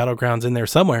 2K Battlegrounds in there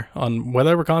somewhere on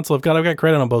whatever console I've got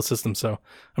credit on both systems. So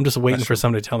I'm just waiting for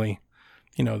somebody to tell me,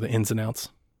 the ins and outs.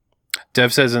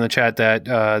 Dev says in the chat that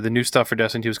the new stuff for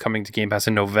Destiny 2 is coming to Game Pass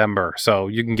in November. So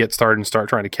you can get started and start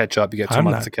trying to catch up. You get 2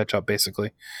 months to catch up,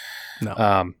 basically.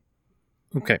 No.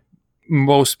 Okay.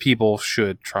 Most people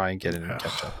should try and get in and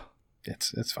catch up.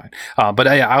 It's fine. But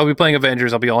I'll be playing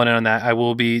Avengers. I'll be all in on that. I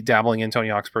will be dabbling in Tony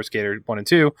Hawk's Pro Skater 1 and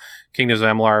 2. Kingdoms of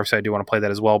Amalur, so I do want to play that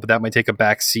as well. But that might take a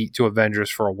back seat to Avengers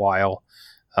for a while.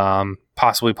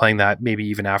 Possibly playing that maybe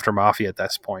even after Mafia at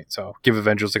this point. So give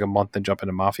Avengers like a month and jump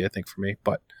into Mafia, I think, for me.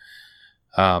 But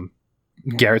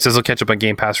Garrett says he'll catch up on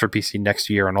Game Pass for PC next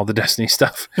year on all the Destiny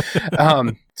stuff.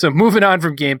 So moving on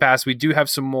from Game Pass, we do have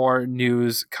some more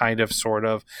news, kind of, sort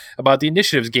of, about the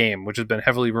Initiatives game, which has been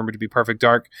heavily rumored to be Perfect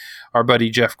Dark. Our buddy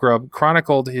Jeff Grubb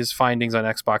chronicled his findings on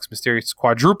Xbox Mysterious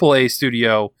Quadruple A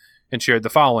Studio and shared the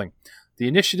following. The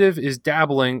Initiative is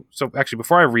dabbling. So actually,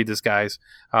 before I read this, guys,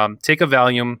 take a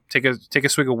Valium, take a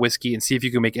swig of whiskey, and see if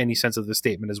you can make any sense of this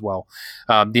statement as well.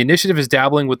 The Initiative is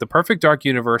dabbling with the Perfect Dark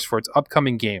universe for its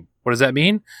upcoming game. What does that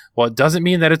mean? Well, it doesn't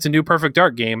mean that it's a new Perfect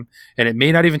Dark game, and it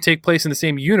may not even take place in the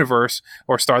same universe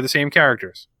or star the same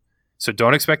characters. So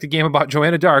don't expect a game about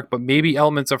Joanna Dark, but maybe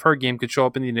elements of her game could show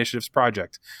up in the Initiative's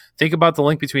project. Think about the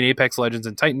link between Apex Legends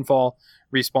and Titanfall.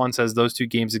 Respawn says those two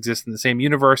games exist in the same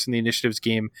universe, and the Initiative's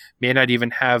game may not even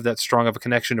have that strong of a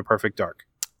connection to Perfect Dark.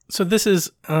 So this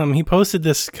is, he posted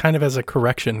this kind of as a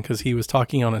correction because he was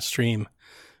talking on a stream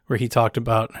where he talked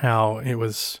about how it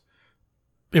was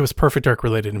Perfect Dark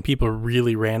related and people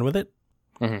really ran with it.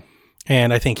 Mm-hmm.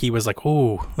 And I think he was like,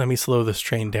 oh, let me slow this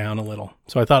train down a little.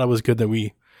 So I thought it was good that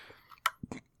we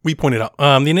pointed out.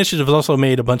 The Initiative has also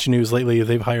made a bunch of news lately.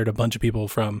 They've hired a bunch of people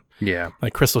from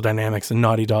like Crystal Dynamics and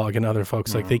Naughty Dog and other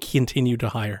folks. Like they continue to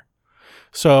hire.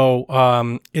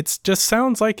 So it just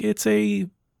sounds like it's a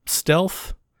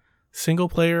stealth single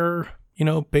player,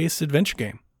 based adventure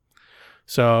game.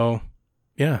 So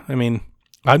yeah, I mean,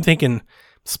 I'm thinking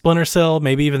Splinter Cell,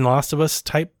 maybe even Last of Us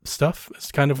type stuff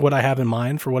is kind of what I have in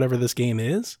mind for whatever this game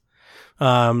is.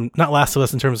 Not Last of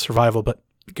Us in terms of survival, but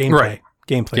gameplay. Right.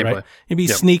 Gameplay, right? Maybe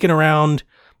sneaking around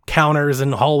counters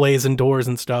and hallways and doors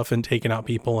and stuff and taking out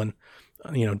people and,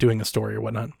 doing a story or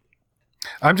whatnot.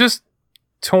 I'm just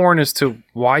torn as to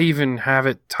why even have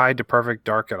it tied to Perfect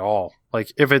Dark at all.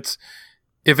 Like, if it's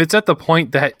at the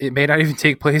point that it may not even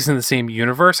take place in the same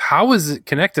universe, how is it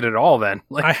connected at all then?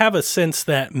 Like, I have a sense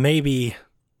that maybe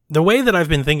the way that I've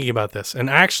been thinking about this, and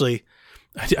actually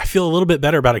I feel a little bit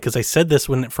better about it because I said this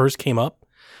when it first came up.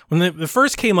 When it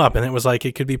first came up and it was like,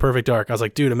 it could be Perfect Dark, I was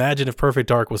like, dude, imagine if Perfect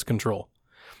Dark was Control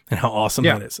and how awesome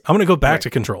that is. I'm going to go back to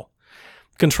Control.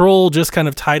 Control just kind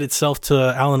of tied itself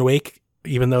to Alan Wake,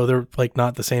 even though they're like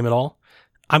not the same at all.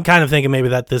 I'm kind of thinking maybe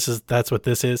that's what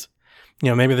this is.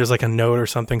 Maybe there's like a note or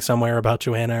something somewhere about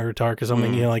Joanna or Dark or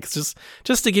something, like it's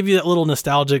just to give you that little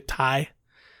nostalgic tie,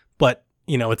 but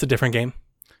it's a different game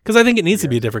because I think it needs to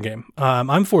be a different game.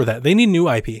 I'm for that. They need new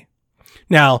IP.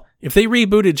 Now, if they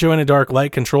rebooted Joanna Dark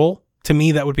like Control, to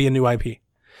me, that would be a new IP.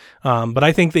 But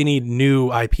I think they need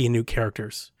new IP, new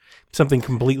characters, something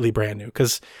completely brand new.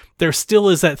 Because there still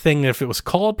is that thing that if it was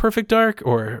called Perfect Dark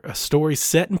or a story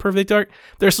set in Perfect Dark,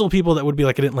 there's still people that would be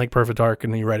like, I didn't like Perfect Dark,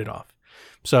 and then you write it off.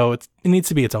 So it needs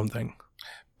to be its own thing.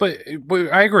 But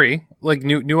I agree. Like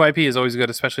new IP is always good,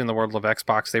 especially in the world of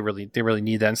Xbox. They really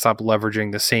need that and stop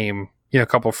leveraging the same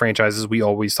couple of franchises we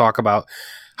always talk about.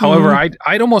 However,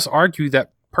 I'd almost argue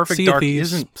that Perfect Dark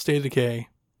isn't State of Decay.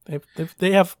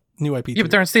 They have new IP. Yeah, but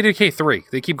they're on State of Decay 3.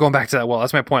 They keep going back to that. Well,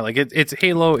 that's my point. Like it's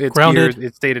Halo, it's Grounded. Gears,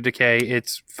 it's State of Decay,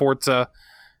 it's Forza.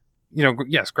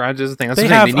 Yes, Grounded is the thing. That's they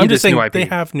the have. thing. They I'm need just this new saying IP. they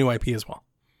have new IP as well.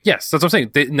 Yes, that's what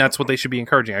I'm saying. And that's what they should be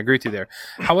encouraging. I agree with you there.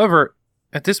 However,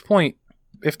 at this point,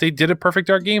 if they did a Perfect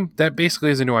Dark game, that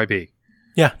basically is a new IP.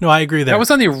 Yeah, no, I agree there. That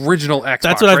was on the original Xbox.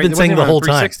 That's what I've been saying the whole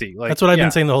time. Like, that's what I've been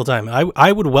saying the whole time.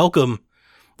 I would welcome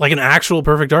like an actual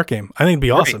Perfect Dark game. I think it'd be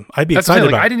awesome. I'd be excited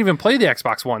about it. I didn't even play the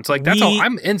Xbox One. So that's all.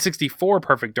 I'm N64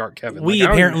 Perfect Dark, Kevin. We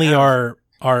apparently are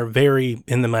very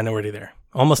in the minority there.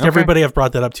 Almost everybody I've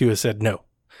brought that up to has said no.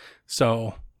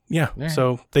 So yeah,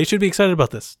 so they should be excited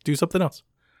about this. Do something else.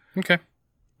 Okay.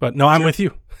 But no, I'm with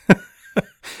you.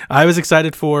 I was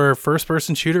excited for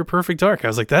first-person shooter Perfect Dark. I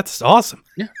was like, that's awesome.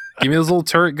 Yeah. Give me those little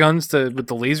turret guns with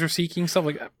the laser seeking stuff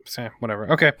like that.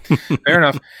 Whatever. Okay, fair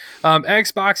enough.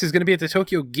 Xbox is going to be at the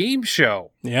Tokyo Game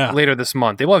Show later this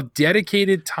month. They will have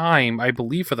dedicated time, I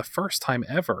believe, for the first time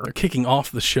ever. They're kicking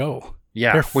off the show.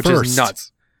 Yeah, which is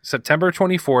nuts. September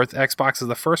 24th, Xbox is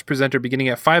the first presenter beginning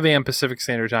at 5 a.m. Pacific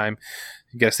Standard Time.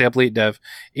 You got to stay up late, Dev.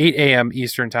 8 a.m.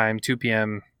 Eastern Time, 2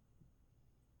 p.m.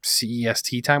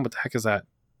 CEST time. What the heck is that?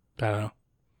 I don't know.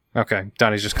 Okay,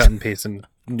 Donnie's just cutting and pasting.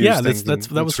 Yeah,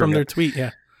 that was from their tweet.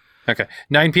 Yeah. Okay,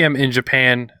 9 p.m. in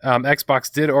Japan.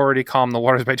 Xbox did already calm the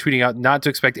waters by tweeting out not to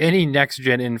expect any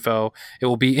next-gen info. It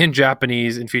will be in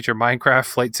Japanese and feature Minecraft,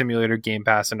 Flight Simulator, Game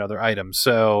Pass, and other items.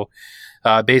 So,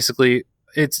 basically,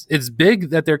 it's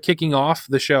big that they're kicking off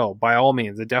the show. By all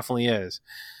means, it definitely is.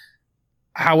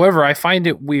 However, I find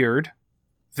it weird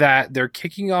that they're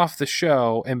kicking off the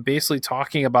show and basically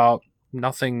talking about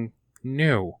nothing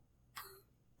new.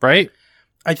 Right?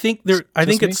 I think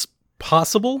it's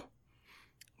possible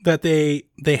that they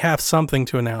have something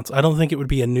to announce. I don't think it would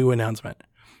be a new announcement.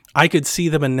 I could see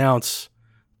them announce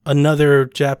another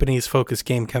Japanese focused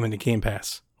game coming to Game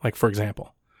Pass, like for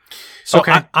example. So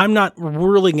okay. I'm not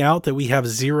ruling out that we have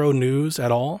zero news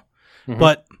at all,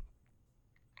 but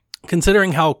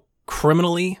considering how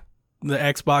criminally the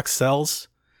Xbox sells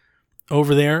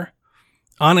over there,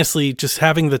 honestly, just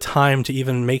having the time to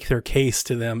even make their case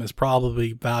to them is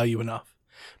probably value enough,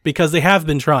 because they have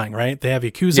been trying, right? They have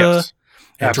Yakuza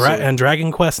and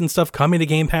Dragon Quest and stuff coming to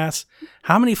Game Pass.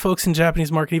 How many folks in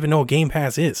Japanese market even know what Game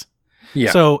Pass is?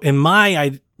 Yeah. So when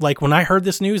I heard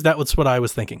this news, that was what I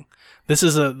was thinking. This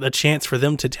is a chance for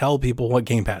them to tell people what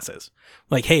Game Pass is.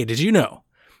 Like, hey, did you know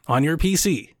on your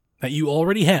PC that you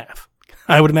already have?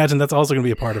 I would imagine that's also going to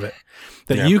be a part of it.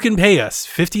 That you can pay us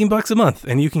 $15 a month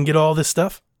and you can get all this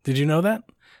stuff. Did you know that?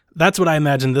 That's what I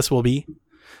imagine this will be.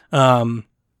 And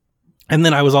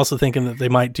then I was also thinking that they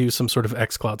might do some sort of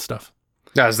xCloud stuff.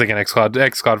 I was thinking xCloud.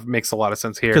 xCloud makes a lot of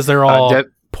sense here. Because they're all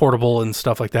portable and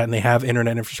stuff like that, and they have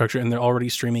internet infrastructure, and they're already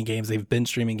streaming games. They've been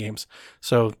streaming games.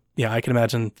 So, yeah, I can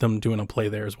imagine them doing a play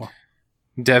there as well.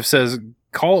 Dev says,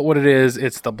 call it what it is.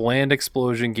 It's the Bland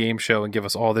Explosion game show and give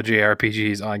us all the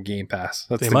JRPGs on Game Pass.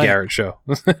 That's Garrett show.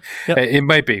 Yep. It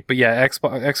might be. But yeah,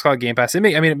 xCloud Game Pass.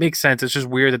 It makes sense. It's just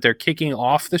weird that they're kicking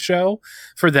off the show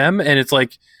for them, and it's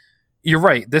like, you're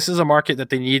right. This is a market that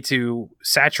they need to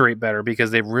saturate better because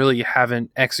they really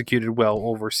haven't executed well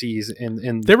overseas.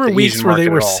 There were weeks where they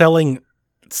were selling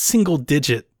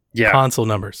single-digit console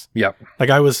numbers. Yep. Like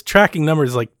I was tracking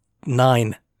numbers like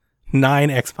nine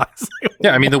Xbox.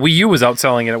 Yeah, I mean the Wii U was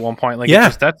outselling it at one point. Like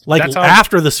that's how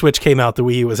after the Switch came out, the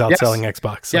Wii U was outselling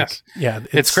Xbox. Yes.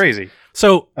 It's crazy.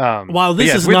 So while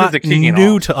this is not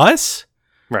new to us,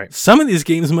 right? Some of these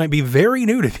games might be very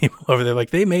new to people over there.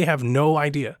 Like they may have no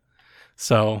idea.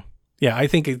 So, yeah, I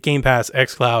think Game Pass,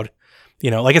 xCloud,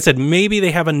 like I said, maybe they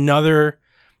have another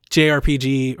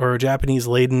JRPG or Japanese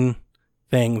laden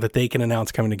thing that they can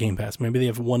announce coming to Game Pass. Maybe they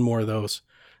have one more of those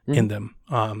in them.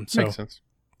 So makes sense.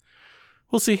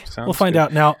 We'll see. We'll find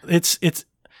out. Now, it's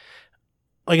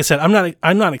like I said,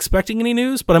 I'm not expecting any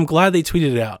news, but I'm glad they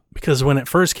tweeted it out, because when it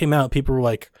first came out, people were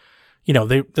like,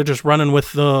 they're just running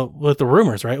with the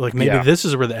rumors, right? Like maybe this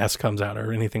is where the S comes out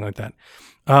or anything like that.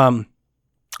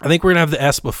 I think we're going to have the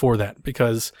S before that,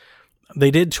 because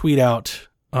they did tweet out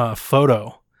a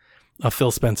photo of Phil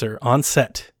Spencer on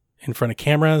set in front of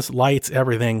cameras, lights,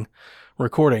 everything,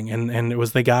 recording. And it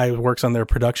was the guy who works on their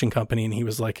production company. And he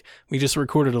was like, we just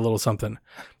recorded a little something.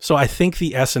 So I think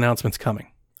the S announcement's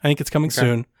coming. I think it's coming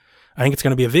soon. I think it's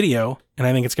going to be a video, and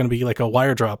I think it's going to be like a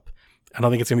wire drop. I don't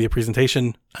think it's going to be a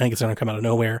presentation. I think it's going to come out of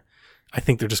nowhere. I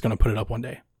think they're just going to put it up one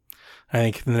day. I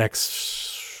think in the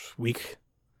next week.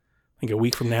 I think a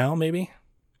week from now, maybe.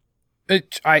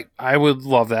 I would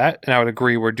love that, and I would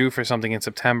agree. We're due for something in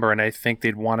September, and I think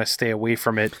they'd want to stay away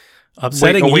from it.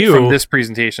 Away from this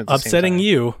presentation. Upsetting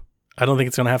you. I don't think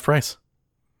it's going to have price.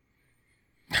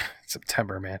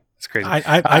 September, man, it's crazy.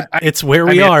 It's where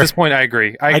we are at this point. I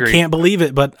agree. I can't believe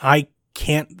it, but I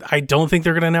don't think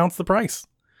they're going to announce the price.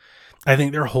 I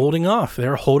think they're holding off.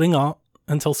 They're holding off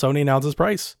until Sony announces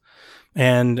price,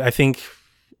 and I think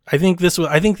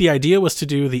the idea was to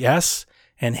do the S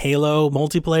and Halo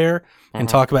multiplayer and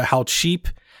talk about how cheap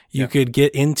you could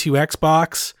get into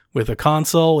Xbox with a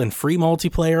console and free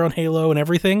multiplayer on Halo and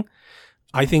everything.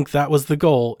 I think that was the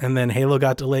goal. And then Halo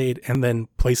got delayed, and then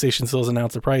PlayStation still has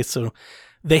announced the price. So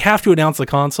they have to announce the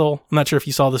console. I'm not sure if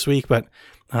you saw this week, but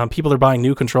people are buying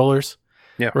new controllers.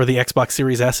 Yeah. Or the Xbox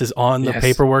Series S is on the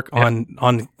paperwork on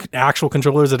actual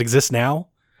controllers that exist now.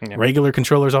 Yeah. Regular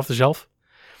controllers off the shelf.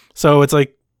 So it's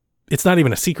like, it's not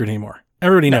even a secret anymore.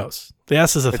 Everybody knows. The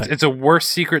S is a thing. It's a worse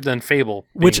secret than Fable.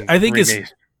 Which I think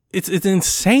is it's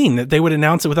insane that they would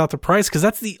announce it without the price, because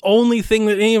that's the only thing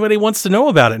that anybody wants to know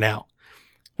about it now.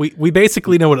 We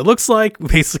basically know what it looks like. We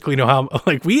basically know how,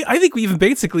 like, I think we even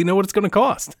basically know what it's going to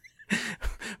cost.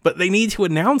 But they need to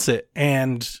announce it,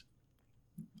 and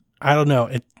I don't know.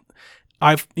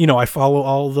 I follow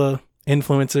all the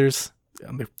influencers,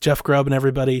 Jeff Grubb and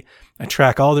everybody. I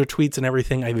track all their tweets and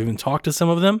everything. I've even talked to some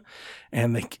of them,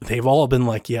 and they've all been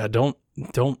like, "Yeah, don't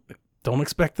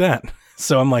expect that."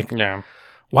 So I'm like, yeah.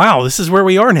 Wow, this is where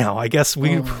we are now. I guess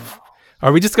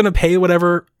are we just going to pay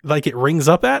whatever like it rings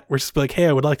up at? We're just like, hey,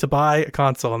 I would like to buy a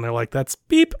console, and they're like, that's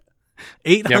beep,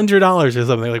 $800 or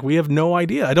something. Like, we have no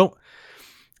idea. I don't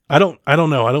know.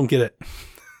 I don't get it.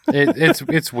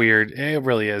 It's weird. It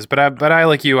really is. But I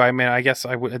like you. I mean, I guess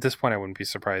at this point I wouldn't be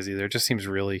surprised either. It just seems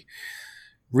really,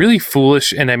 really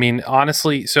foolish. And I mean,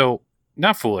 honestly, so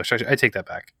not foolish. I take that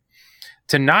back.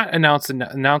 To not announce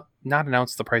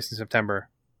the price in September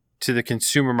to the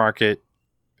consumer market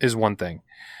is one thing.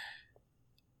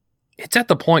 It's at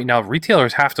the point now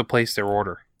retailers have to place their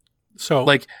order. So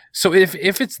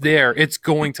if it's there, it's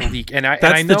going to leak. And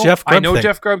I know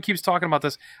Jeff Grubb keeps talking about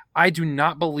this. I do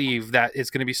not believe that it's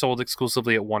going to be sold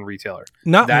exclusively at one retailer.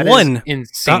 That one. Is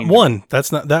insane. Not one.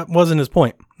 That wasn't his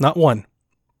point. Not one.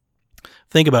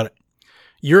 Think about it.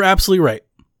 You're absolutely right.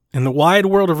 In the wide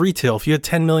world of retail, if you had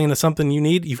 10 million of something you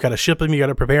need, you've got to ship them, you got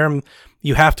to prepare them,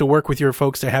 you have to work with your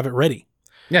folks to have it ready.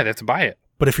 Yeah, they have to buy it.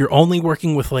 But if you're only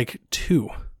working with like 2,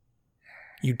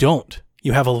 you don't.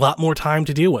 You have a lot more time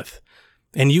to deal with.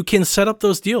 And you can set up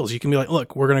those deals. You can be like,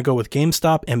 look, we're going to go with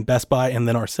GameStop and Best Buy and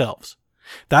then ourselves.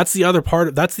 That's the other part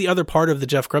of the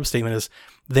Jeff Grubb statement, is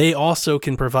they also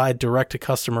can provide direct to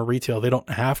customer retail. They don't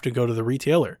have to go to the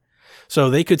retailer. So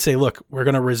they could say, look, we're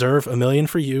going to reserve 1 million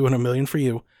for you and 1 million for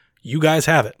you. You guys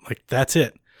have it. Like, that's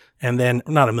it. And then,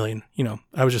 not 1 million,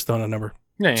 I was just throwing a number.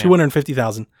 Yeah.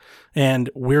 250,000. And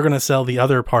we're going to sell the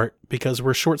other part because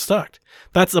we're short stocked.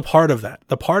 That's a part of that.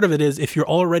 The part of it is, if you're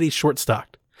already short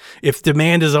stocked, if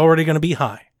demand is already going to be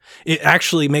high, it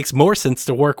actually makes more sense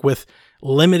to work with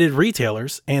limited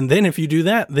retailers. And then if you do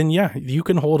that, then yeah, you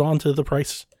can hold on to the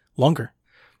price longer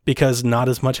because not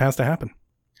as much has to happen.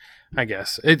 I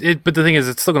guess but the thing is,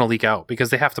 it's still going to leak out because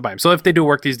they have to buy them. So if they do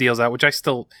work these deals out, which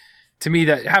to me,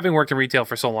 that having worked in retail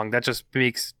for so long, that just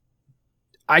makes,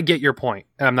 I get your point,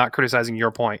 and I'm not criticizing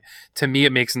your point. To me,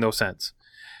 it makes no sense,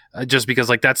 just because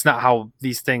like that's not how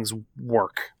these things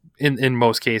work in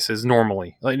most cases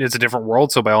normally. Like, it's a different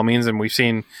world, so by all means, and we've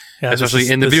seen, especially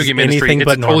in the video game industry,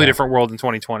 it's a totally different world in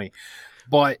 2020.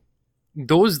 But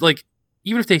those, like,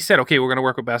 even if they said, okay, we're going to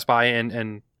work with Best Buy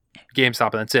and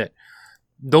GameStop, and that's it,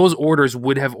 those orders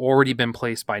would have already been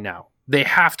placed by now. They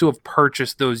have to have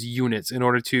purchased those units in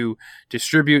order to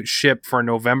distribute, ship for a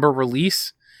November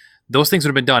release. Those things would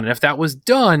have been done. And if that was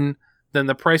done, then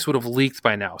the price would have leaked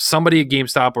by now. Somebody at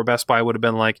GameStop or Best Buy would have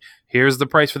been like, here's the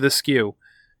price for this SKU.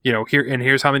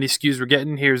 Here's how many SKUs we're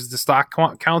getting. Here's the stock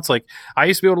counts. Like, I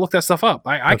used to be able to look that stuff up.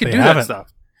 I could do that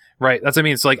stuff. Right. That's what I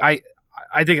mean. It's like, I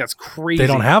think that's crazy. They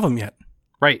don't have them yet.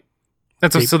 Right.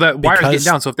 So that wire's getting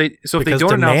down. So if they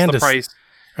don't announce the price,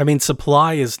 I mean,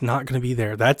 supply is not going to be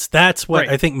there. That's what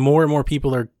I think more and more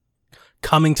people are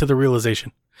coming to the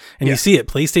realization. And you see it.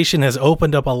 PlayStation has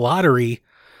opened up a lottery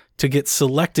to get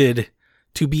selected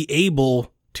to be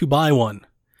able to buy one.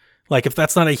 Like, if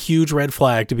that's not a huge red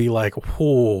flag to be like,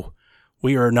 whoa,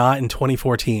 we are not in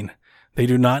 2014. They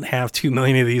do not have 2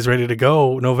 million of these ready to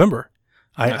go November.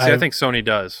 I think Sony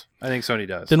does.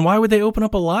 Then why would they open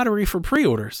up a lottery for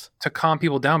pre-orders? To calm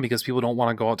people down, because people don't want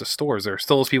to go out to stores. There are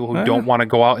still those people who don't want to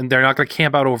go out, and they're not going to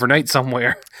camp out overnight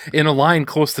somewhere in a line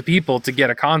close to people to get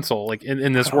a console, like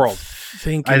in this world. I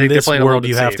think in this world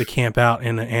you have to camp out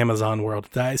in the Amazon world.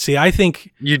 I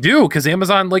think you do, because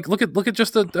Amazon, like, look at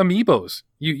just the Amiibos.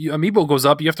 Amiibo goes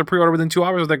up, you have to pre-order within 2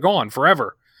 hours, they're gone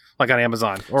forever. Like on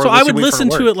Amazon. So I would listen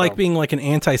to it like being like an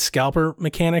anti-scalper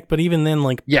mechanic, but even then,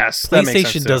 like, yes,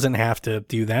 PlayStation doesn't have to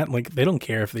do that. Like, they don't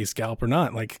care if they scalp or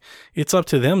not. Like, it's up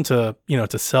to them to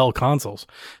sell consoles.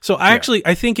 So I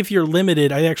think if you're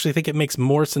limited, I actually think it makes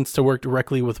more sense to work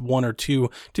directly with 1 or 2,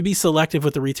 to be selective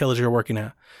with the retailers you're working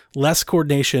at. Less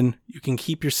coordination, you can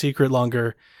keep your secret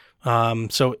longer.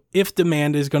 So if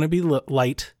demand is going to be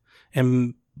light,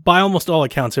 and by almost all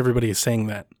accounts, everybody is saying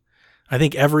that. I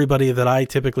think everybody that I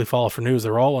typically follow for news,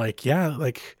 they're all like, yeah,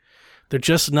 like, they're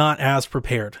just not as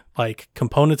prepared. Like,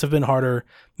 components have been harder,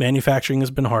 manufacturing has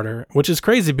been harder, which is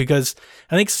crazy because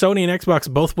I think Sony and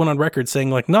Xbox both went on record saying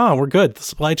like, nah, we're good. The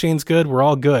supply chain's good. We're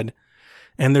all good.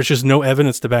 And there's just no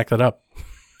evidence to back that up.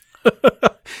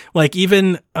 Like,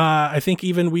 even, I think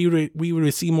even we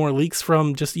would see more leaks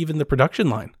from just even the production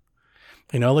line.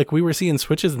 You know, like we were seeing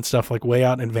Switches and stuff like way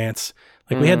out in advance.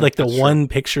 Like we had like the one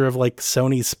picture of like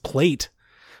Sony's plate,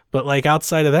 but like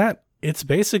outside of that, it's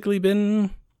basically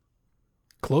been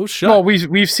closed shut. Well,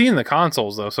 we've seen the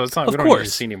consoles though, so it's not. We don't need to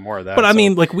see any more of that. But I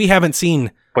mean, like we haven't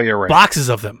seen boxes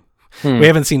of them. We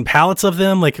haven't seen pallets of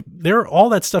them. Like all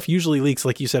that stuff usually leaks,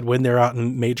 like you said, when they're out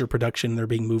in major production, they're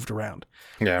being moved around.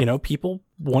 Yeah. You know, people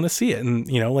want to see it. And,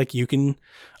 you know, like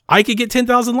I could get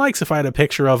 10,000 likes if I had a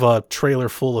picture of a trailer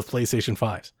full of PlayStation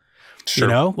 5s. Sure.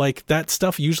 You know, like that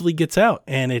stuff usually gets out,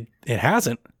 and it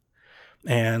hasn't.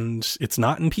 And it's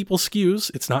not in people's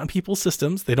SKUs. It's not in people's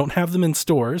systems. They don't have them in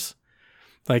stores.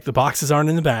 Like the boxes aren't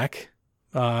in the back.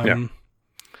 Doesn't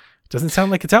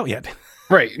sound like it's out yet.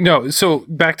 Right. No. So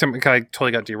back to, I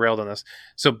totally got derailed on this.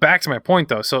 So back to my point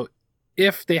though. So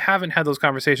if they haven't had those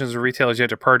conversations with retailers yet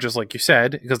to purchase, like you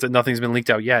said, because nothing's been leaked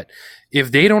out yet,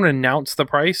 if they don't announce the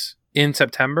price in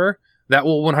September, that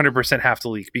will 100% have to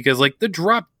leak, because like the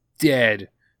drop dead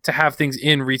to have things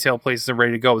in retail places and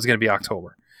ready to go is going to be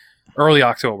October, early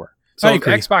October. So if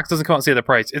Xbox doesn't come out and say the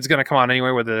price, it's going to come out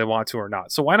anyway, whether they want to or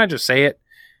not. So why not just say it?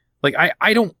 Like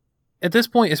I don't, at this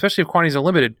point, especially if quantities are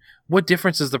limited, what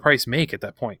difference does the price make at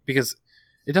that point? Because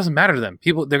it doesn't matter to them.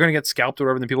 People, they're going to get scalped or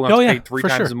whatever, and then people are going to pay 3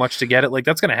 times as much to get it. Like,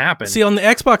 that's going to happen. See, on the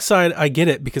Xbox side, I get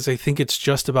it, because I think it's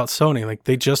just about Sony. Like,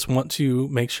 they just want to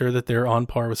make sure that they're on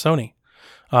par with Sony.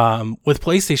 With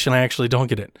PlayStation, I actually don't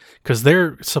get it, because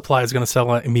their supply is going to sell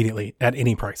out immediately at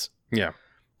any price. Yeah.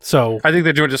 So I think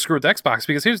they're doing to screw with Xbox,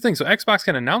 because here's the thing. So Xbox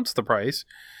can announce the price,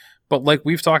 but like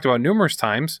we've talked about numerous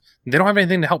times, they don't have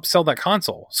anything to help sell that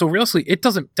console. So realistically, it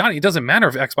doesn't matter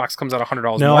if Xbox comes out $100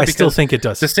 more. No, I still think it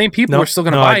does. The same people are still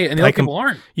going to buy it, and the other people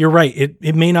aren't. You're right.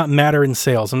 It may not matter in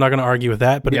sales. I'm not going to argue with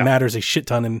that, but it matters a shit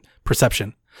ton in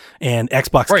perception. And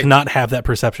Xbox cannot have that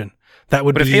perception. That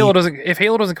would be. But if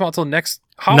Halo doesn't come out till next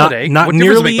holiday, not what nearly,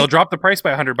 difference make? They'll drop the price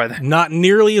by $100 by then. Not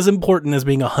nearly as important as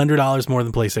being $100 more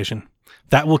than PlayStation.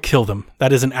 That will kill them.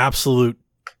 That is an absolute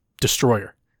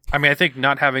destroyer. I mean, I think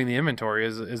not having the inventory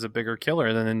is a bigger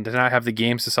killer than to not have the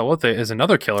games to sell with it is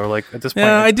another killer. Like at this point,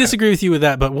 yeah, I disagree with you with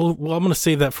that, but I'm going to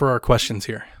save that for our questions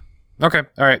here. Okay,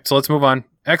 all right. So let's move on.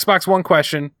 Xbox One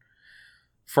question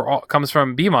comes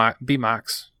from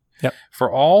BMax. Yep.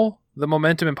 For all the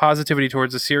momentum and positivity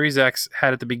towards the Series X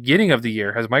had at the beginning of the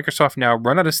year, has Microsoft now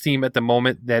run out of steam at the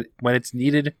moment that when it's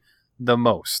needed the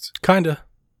most? Kinda.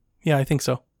 Yeah, I think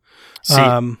so.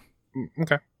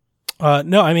 Okay.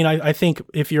 No, I mean, I think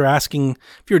if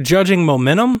you're judging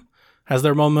momentum, has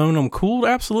their momentum cooled?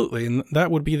 Absolutely. And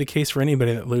that would be the case for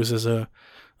anybody that loses a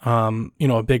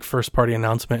big first party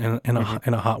announcement in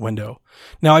a hot window.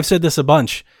 Now, I've said this a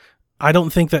bunch. I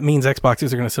don't think that means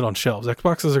Xboxes are going to sit on shelves.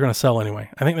 Xboxes are going to sell anyway.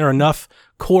 I think there are enough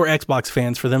core Xbox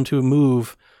fans for them to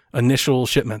move initial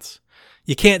shipments.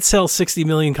 You can't sell 60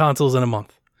 million consoles in a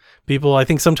month. People, I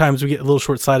think sometimes we get a little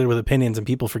short-sighted with opinions and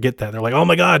people forget that. They're like, oh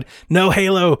my God, no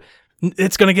Halo.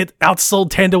 It's going to get outsold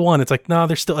 10-1. It's like, no,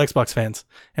 they're still Xbox fans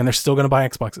and they're still going to buy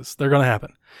Xboxes. They're going to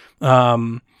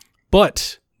happen.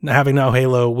 But having no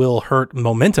Halo will hurt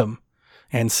momentum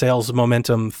and sales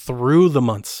momentum through the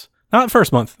months. Not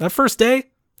first month. That first day,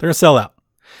 they're going to sell out.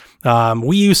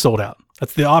 Wii U sold out.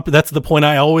 That's the point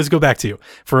I always go back to.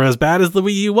 For as bad as the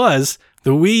Wii U was,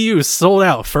 the Wii U sold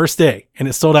out first day and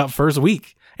it sold out first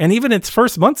week. And even its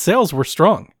first month sales were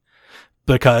strong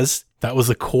because that was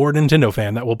the core Nintendo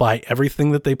fan that will buy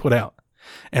everything that they put out.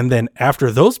 And then after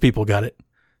those people got it,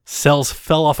 sales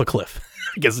fell off a cliff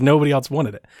because nobody else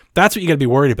wanted it. That's what you got to be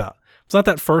worried about. It's not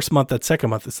that first month, that second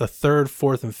month. It's the third,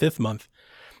 fourth, and fifth month.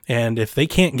 And if they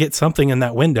can't get something in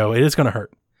that window, it is going to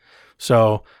hurt.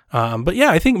 So, but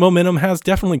yeah, I think momentum has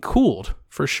definitely cooled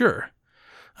for sure.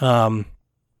 But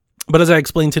as I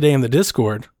explained today in the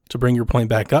Discord, to bring your point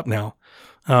back up now,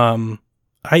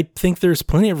 I think there's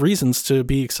plenty of reasons to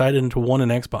be excited and to want an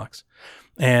Xbox.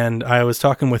 And I was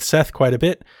talking with Seth quite a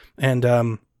bit. And,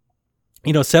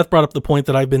 Seth brought up the point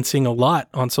that I've been seeing a lot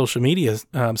on social media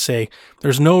say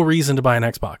there's no reason to buy an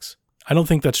Xbox. I don't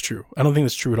think that's true. I don't think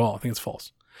that's true at all. I think it's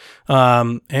false.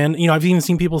 And I've even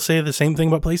seen people say the same thing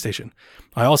about PlayStation.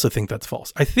 I also think that's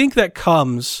false. I think that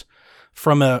comes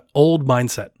from an old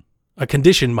mindset, a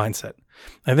conditioned mindset.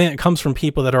 I think it comes from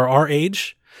people that are our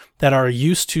age, that are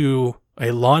used to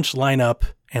a launch lineup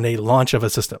and a launch of a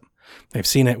system. They've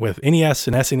seen it with NES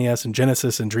and SNES and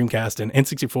Genesis and Dreamcast and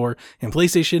N64 and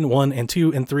PlayStation 1 and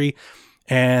 2 and 3.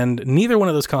 And neither one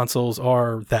of those consoles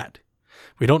are that.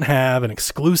 We don't have an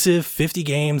exclusive 50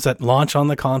 games that launch on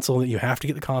the console that you have to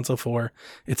get the console for.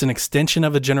 It's an extension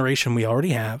of a generation we already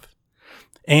have.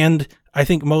 And I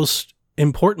think most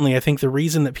importantly, I think the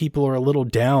reason that people are a little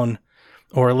down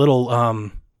or a little,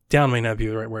 down may not be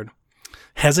the right word,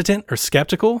 hesitant or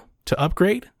skeptical to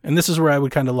upgrade, and this is where I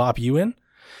would kind of lop you in,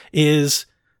 is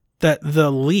that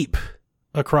the leap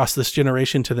across this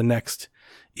generation to the next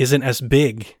isn't as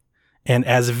big and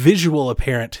as visual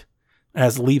apparent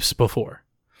as leaps before.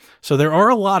 So there are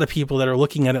a lot of people that are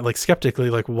looking at it like skeptically,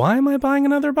 like, why am I buying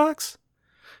another box?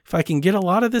 If I can get a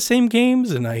lot of the same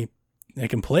games and I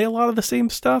can play a lot of the same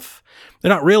stuff. They're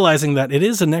not realizing that it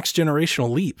is a next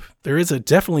generational leap. There is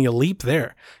definitely a leap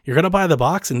there. You're going to buy the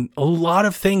box and a lot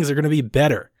of things are going to be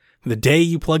better the day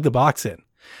you plug the box in.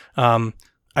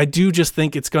 I do just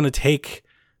think it's going to take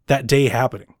that day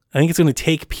happening. I think it's going to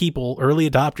take people, early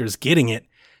adopters, getting it,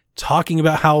 talking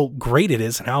about how great it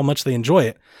is and how much they enjoy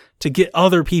it to get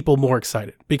other people more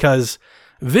excited. Because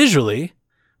visually,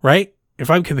 right? If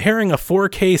I'm comparing a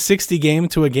 4K 60 game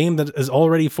to a game that is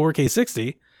already 4K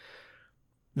 60,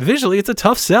 visually it's a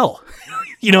tough sell.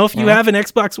 If you have an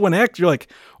Xbox One X, you're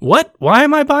like, what? Why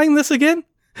am I buying this again?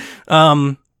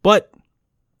 But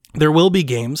there will be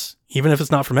games, even if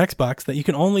it's not from Xbox, that you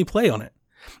can only play on it.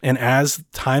 And as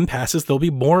time passes, there'll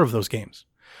be more of those games.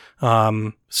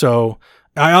 So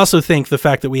I also think the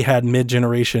fact that we had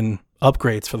mid-generation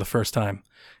upgrades for the first time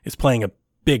is playing a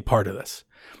big part of this.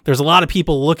 There's a lot of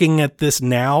people looking at this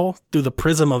now through the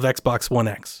prism of Xbox One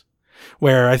X,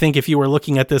 where I think if you were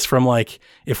looking at this from like,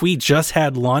 if we just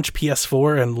had launch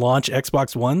PS4 and launch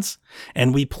Xbox Ones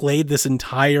and we played this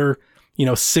entire,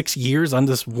 6 years on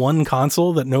this one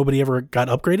console that nobody ever got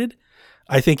upgraded,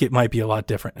 I think it might be a lot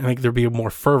different. I think there'd be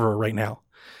more fervor right now.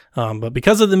 But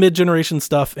because of the mid-generation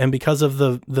stuff and because of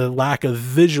the lack of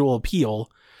visual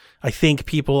appeal, I think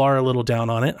people are a little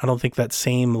down on it. I don't think that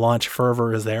same launch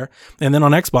fervor is there. And then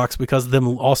on Xbox, because of them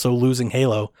also losing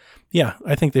Halo, yeah,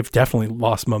 I think they've definitely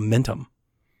lost momentum.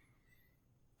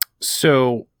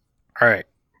 So, all right,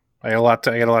 I got a lot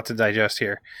to digest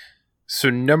here.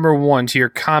 So, number one, to your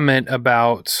comment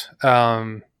about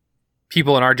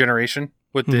people in our generation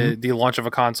with the launch of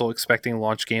a console expecting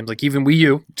launch games, like even Wii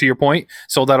U, to your point,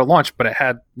 sold out at launch, but it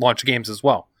had launch games as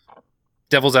well.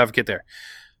 Devil's advocate there.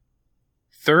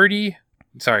 43%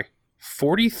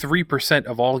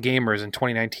 of all gamers in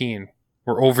 2019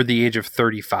 were over the age of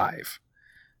 35.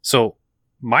 So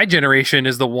my generation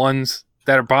is the ones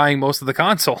that are buying most of the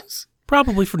consoles.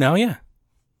 Probably for now, yeah.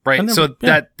 Right.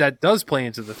 That does play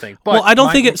into the thing. But I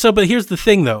don't think it. So, but here's the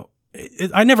thing, though.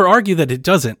 I never argue that it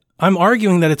doesn't. I'm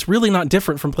arguing that it's really not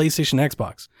different from PlayStation,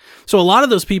 Xbox. So a lot of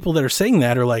those people that are saying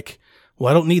that are like, well,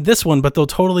 I don't need this one, but they'll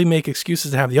totally make excuses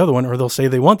to have the other one, or they'll say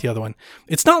they want the other one.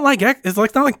 It's not like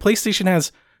PlayStation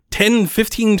has 10,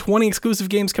 15, 20 exclusive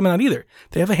games coming out either.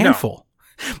 They have a handful.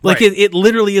 No. It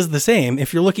literally is the same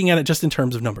if you're looking at it just in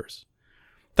terms of numbers.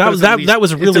 That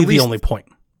was really the only point.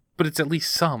 But it's at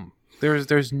least some.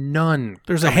 There's none.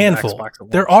 There's a handful.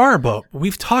 There are, but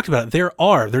we've talked about it. There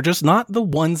are. They're just not the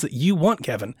ones that you want,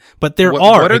 Kevin. But there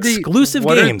are exclusive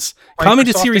games coming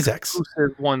to Series X.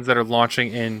 Exclusive ones that are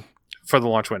launching for the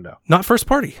launch window. Not first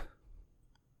party.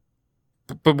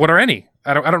 But what are any?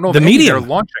 I don't know. The Medium. They're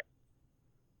launching.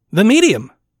 The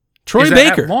Medium. Troy Baker.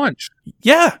 Baker. At launch.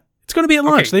 Yeah, it's going to be at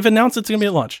launch. Okay. They've announced it's going to be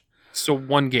at launch. So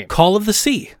one game. Call of the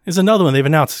Sea is another one they've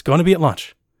announced. It's going to be at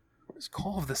launch. What is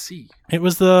Call of the Sea? It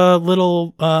was the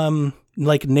little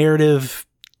narrative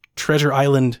treasure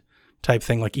island type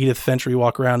thing, like Edith Finch, where you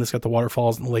walk around. It's got the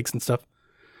waterfalls and the lakes and stuff.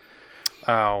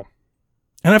 Oh.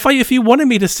 And if you wanted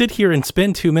me to sit here and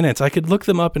spend 2 minutes, I could look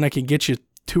them up and I could get you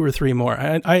 2 or 3 more.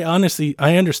 I honestly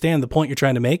understand the point you're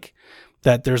trying to make,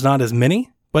 that there's not as many,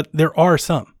 but there are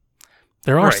some.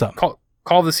 There are some. Call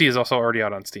of the Sea is also already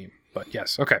out on Steam, but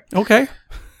yes. Okay. Okay.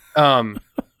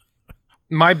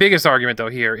 My biggest argument, though,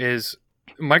 here is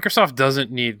Microsoft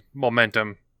doesn't need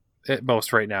momentum at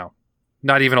most right now.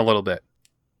 Not even a little bit.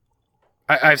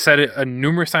 I've said it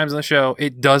numerous times on the show.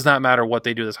 It does not matter what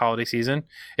they do this holiday season.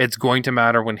 It's going to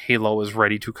matter when Halo is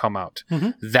ready to come out.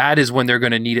 Mm-hmm. That is when they're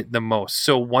going to need it the most.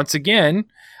 So once again,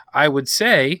 I would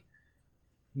say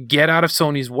get out of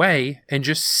Sony's way and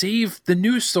just save the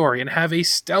news story and have a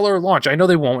stellar launch. I know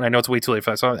they won't. I know it's way too late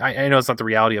for that. So I know it's not the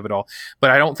reality of it all.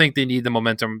 But I don't think they need the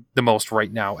momentum the most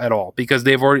right now at all, because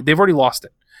they've already lost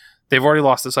it. They've already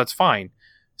lost it, so that's fine.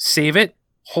 Save it.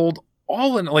 Hold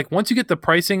all in, like, once you get the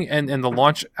pricing and the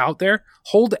launch out there,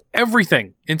 hold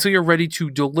everything until you're ready to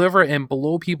deliver and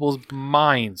blow people's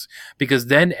minds, because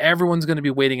then everyone's going to be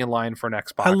waiting in line for an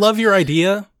Xbox. I love your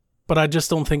idea, but I just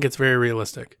don't think it's very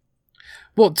realistic.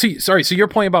 Well, so your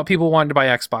point about people wanting to buy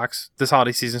Xbox this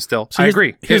holiday season still, so I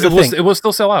agree. Here's the thing. It will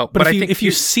still sell out. But if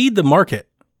you seed the market,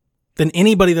 then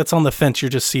anybody that's on the fence, you're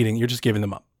just seeding. You're just giving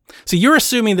them up. So you're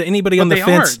assuming that anybody on the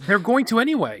fence, they're going to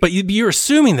anyway. But you're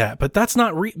assuming that. But that's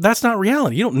not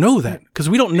reality. You don't know that, because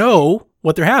we don't know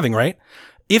what they're having, right?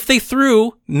 if they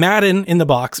threw Madden in the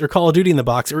box or Call of Duty in the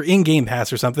box or in Game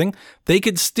Pass or something, they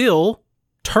could still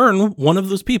turn one of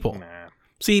those people.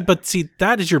 See,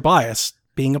 that is your bias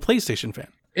being a PlayStation fan.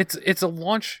 It's a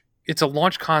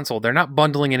launch console. They're not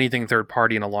bundling anything third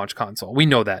party in a launch console. We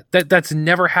know that. That's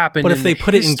never happened. But if they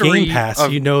put it in Game Pass,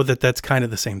 you know that's kind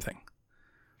of the same thing.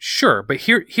 Sure, but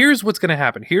here's what's going to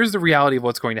happen. Here's the reality of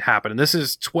what's going to happen. And this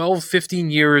is 12,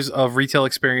 15 years of retail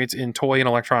experience in toy and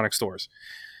electronic stores.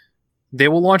 They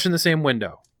will launch in the same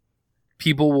window.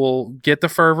 People will get the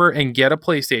fervor and get a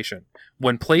PlayStation.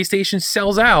 When PlayStation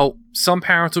sells out, some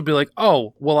parents will be like,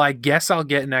 oh, well, I guess I'll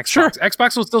get an Xbox. Sure.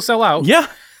 Xbox will still sell out. Yeah.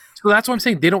 So that's what I'm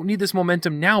saying. They don't need this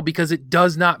momentum now because it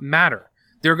does not matter.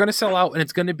 They're going to sell out, and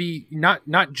it's going to be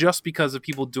not just because of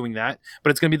people doing that,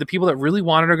 but it's going to be the people that really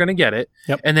want it are going to get it.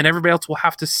 Yep. And then everybody else will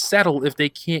have to settle if they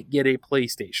can't get a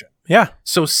PlayStation. Yeah.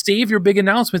 So save your big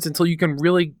announcements until you can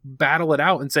really battle it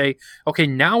out and say, okay,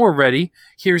 now we're ready.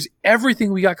 Here's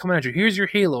everything we got coming at you. Here's your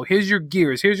Halo. Here's your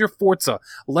Gears. Here's your Forza.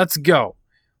 Let's go.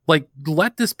 Like,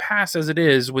 let this pass as it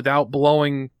is without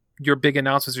blowing your big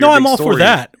announcements. Or no, your I'm big all for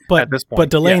that. But, at this point.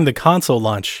 but delaying the console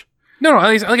launch. No,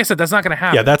 like I said, that's not going to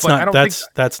happen. Yeah, that's but not. I don't That's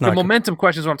think not. the momentum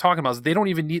question is what I'm talking about. Is they don't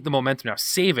even need the momentum now.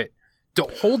 Save it.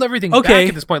 Don't hold everything Okay. back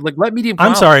at this point. Like, let medium.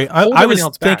 I'm sorry. I was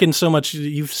else back. thinking so much.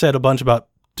 You've said a bunch about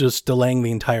just delaying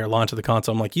the entire launch of the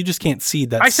console. I'm like, you just can't see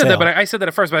that. I said that, but I said that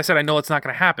at first. But I said I know it's not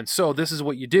going to happen. So this is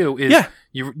what you do: is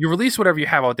you release whatever you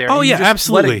have out there. Oh and yeah, you just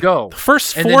absolutely. Let it go. The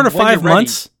first And 4 to then when 5 you're ready-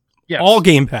 months, Yes. all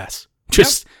Game Pass.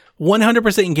 Just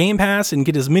 100% in Game Pass, and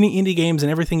get as many indie games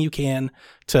and everything you can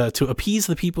to appease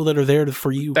the people that are there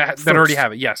for you that already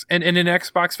have it. Yes, and in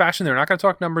Xbox fashion, they're not going to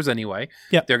talk numbers anyway.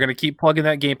 Yep. They're going to keep plugging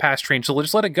that Game Pass train. So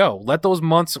just let it go. Let those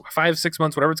months, 5, 6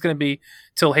 months, whatever it's going to be,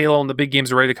 till Halo and the big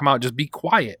games are ready to come out. Just be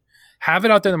quiet. Have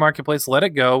it out there in the marketplace. Let it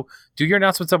go. Do your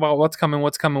announcements about what's coming,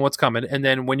 and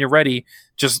then when you're ready,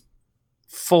 just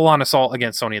full on assault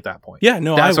against Sony at that point. Yeah,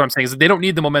 no, that's what I'm saying. Is that they don't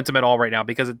need the momentum at all right now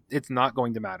because it's not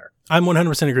going to matter. I'm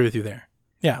 100% agree with you there.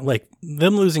 Yeah, like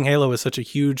them losing Halo is such a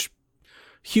huge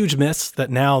miss that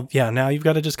now you've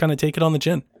got to just kind of take it on the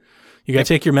chin. You got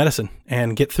to take your medicine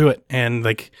and get through it. And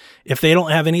like, if they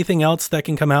don't have anything else that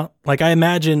can come out, like I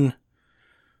imagine,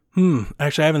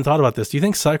 actually I haven't thought about this. Do you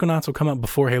think Psychonauts will come out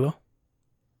before Halo?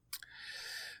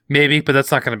 Maybe, but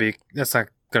that's not going to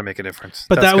make a difference.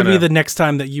 But that would be the next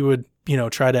time that you would,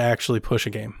 try to actually push a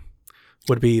game.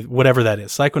 Would be whatever that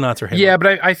is, Psychonauts or Halo. Yeah,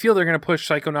 but I feel they're going to push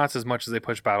Psychonauts as much as they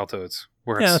push Battletoads.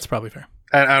 Yeah, that's probably fair.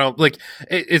 I don't like.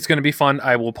 It's going to be fun.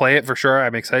 I will play it for sure.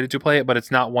 I'm excited to play it, but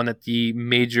it's not one that the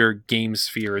major game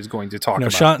sphere is going to talk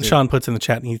about. Sean puts in the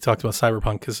chat and he talked about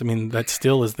Cyberpunk because that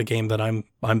still is the game that I'm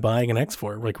buying an X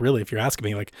for. Like, really, if you're asking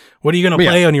me, like, what are you going to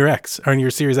play on your X or on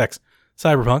your Series X?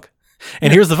 Cyberpunk.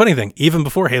 And here's the funny thing: even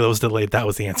before Halo was delayed, that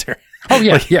was the answer. Oh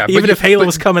yeah, like, yeah. Even if Halo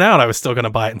was coming out, I was still going to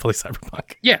buy it and play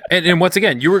Cyberpunk. Yeah, and once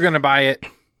again, you were going to buy it.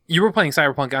 You were playing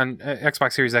Cyberpunk on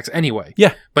Xbox Series X anyway.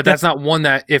 Yeah, but that's not one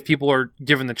that if people are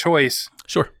given the choice,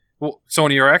 sure. Well,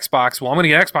 Sony or Xbox. Well, I'm going to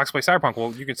get Xbox, play Cyberpunk.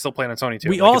 Well, you can still play it on Sony too.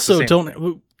 We also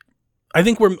don't. I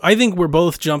think we're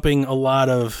both jumping a lot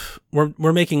of.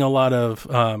 We're making a lot of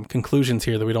conclusions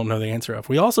here that we don't know the answer of.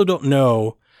 We also don't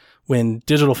know when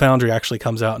Digital Foundry actually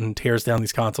comes out and tears down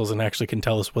these consoles and actually can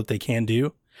tell us what they can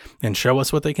do and show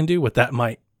us what they can do, what that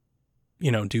might,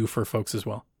 do for folks as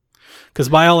well. Because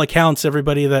by all accounts,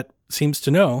 everybody that seems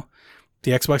to know,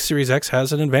 the Xbox Series X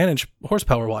has an advantage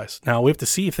horsepower-wise. Now, we have to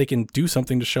see if they can do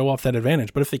something to show off that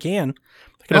advantage. But if they can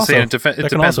also... It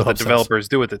depends what the developers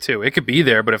do with it, too. It could be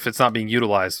there, but if it's not being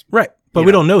utilized... Right, but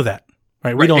we don't know that.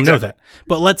 Right, we don't know that.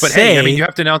 But let's say... Hey, you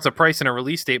have to announce a price and a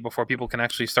release date before people can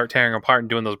actually start tearing apart and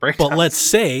doing those breakdowns. But let's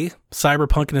say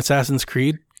Cyberpunk and Assassin's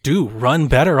Creed do run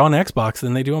better on Xbox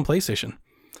than they do on PlayStation.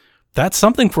 That's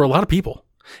something for a lot of people.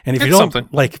 And if you don't...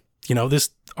 this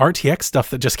RTX stuff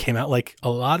that just came out, like, a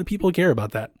lot of people care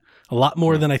about that. A lot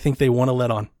more than I think they want to let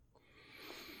on.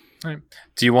 All right.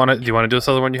 Do you want to do this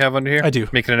other one you have under here? I do.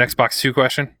 Make it an Xbox 2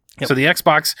 question? Yep. So the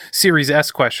Xbox Series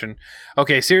S question.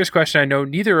 Okay, serious question. I know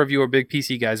neither of you are big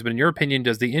PC guys, but in your opinion,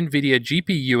 does the NVIDIA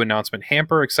GPU announcement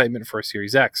hamper excitement for a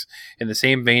Series X? In the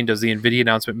same vein, does the NVIDIA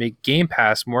announcement make Game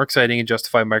Pass more exciting and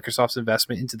justify Microsoft's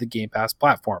investment into the Game Pass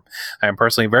platform? I am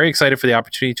personally very excited for the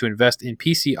opportunity to invest in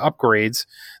PC upgrades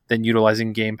than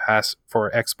utilizing Game Pass for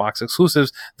Xbox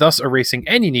exclusives, thus erasing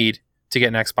any need to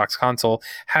get an Xbox console.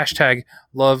 Hashtag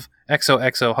love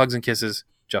XOXO hugs and kisses,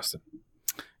 Justin.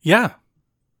 Yeah.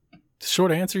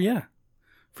 Short answer, yeah.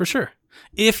 For sure.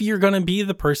 If you're going to be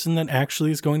the person that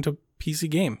actually is going to PC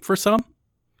game. For some,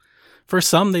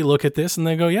 they look at this and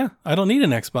they go, yeah, I don't need an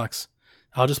Xbox.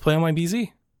 I'll just play on my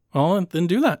PC. Well, then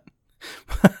do that.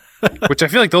 Which I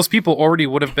feel like those people already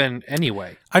would have been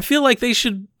anyway. I feel like they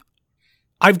should.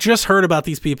 I've just heard about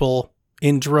these people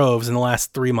in droves in the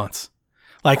last 3 months.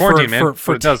 Like quarantine, for man.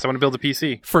 For it does. I want to build a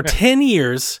PC. For 10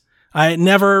 years, I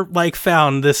never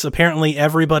found this. Apparently,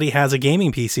 everybody has a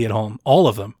gaming PC at home. All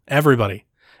of them. Everybody.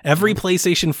 Every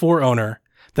PlayStation 4 owner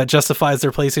that justifies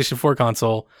their PlayStation 4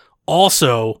 console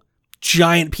also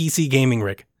giant PC gaming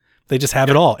rig. They just have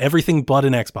it all. Everything but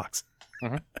an Xbox.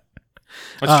 Mm-hmm.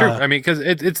 That's true. I mean, because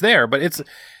it's there, but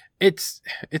it's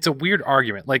a weird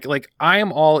argument. Like I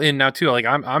am all in now too. Like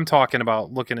I'm talking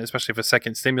about looking, especially if a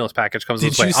second stimulus package comes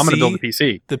into play. I'm going to build a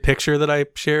PC. The picture that I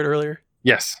shared earlier?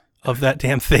 Yes. Of that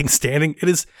damn thing standing. It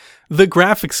is, the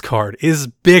graphics card is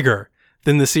bigger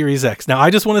than the Series X. Now,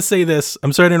 I just want to say this.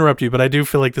 I'm sorry to interrupt you, but I do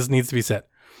feel like this needs to be said.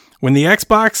 When the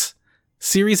Xbox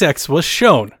Series X was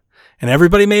shown, and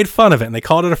everybody made fun of it, and they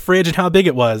called it a fridge and how big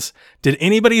it was, did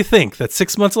anybody think that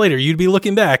 6 months later you'd be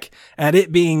looking back at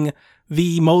it being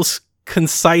the most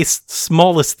concise,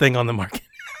 smallest thing on the market?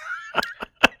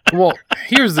 Well,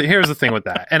 here's the thing with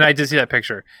that, and I did see that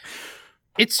picture.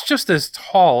 It's just as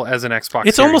tall as an Xbox.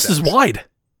 It's Series almost X. as wide.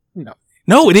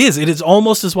 No, it is. It is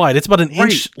almost as wide. It's about an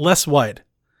inch less wide.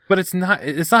 But it's not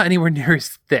anywhere near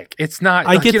as thick. It's not.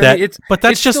 I get that, but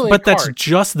that's just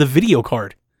the video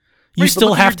card. You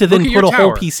still have to then put a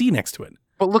whole PC next to it.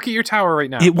 But look at your tower right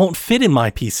now. It won't fit in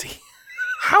my PC.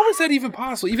 How is that even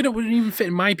possible? Even if it wouldn't even fit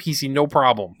in my PC, no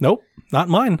problem. Nope, not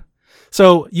mine.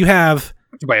 So you have...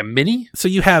 You buy a mini? So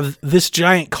you have this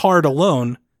giant card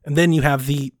alone, and then you have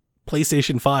the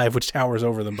PlayStation 5, which towers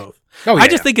over them both. Oh, yeah, I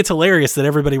just think it's hilarious that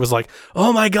everybody was like,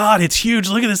 oh my God, it's huge.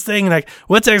 Look at this thing. And like,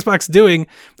 what's Xbox doing?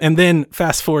 And then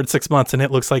fast forward 6 months and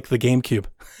it looks like the GameCube.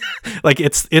 Like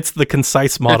it's the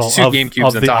concise model of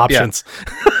the options.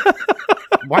 Yeah.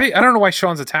 Why? I don't know why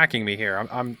Sean's attacking me here. I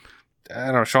don't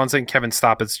know. Sean's saying, Kevin,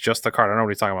 stop. It's just the card. I don't know what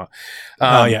he's talking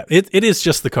about. Yeah. It is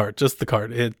just the card. Just the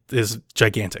card. It is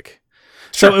gigantic.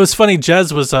 Sure. So it was funny.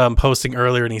 Jez was posting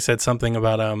earlier, and he said something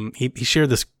about he shared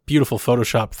this beautiful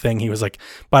Photoshop thing. He was like,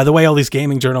 "By the way, all these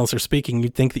gaming journalists are speaking.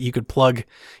 You'd think that you could plug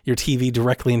your TV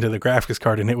directly into the graphics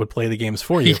card, and it would play the games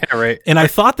for you." Yeah, right. And I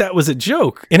thought that was a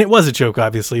joke, and it was a joke,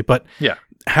 obviously. But yeah,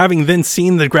 having then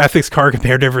seen the graphics card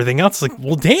compared to everything else, like,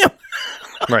 well, damn,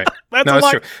 right? That's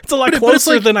true. It's a lot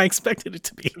closer than I expected it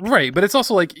to be. Right, but it's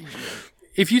also like,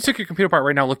 if you took your computer apart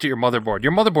right now, looked at your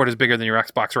motherboard is bigger than your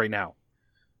Xbox right now.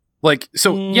 Like,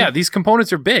 so yeah, these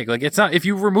components are big. Like, it's not, if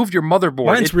you removed your motherboard,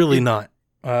 mine's really not.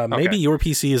 Maybe your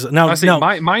PC is now.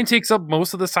 Mine takes up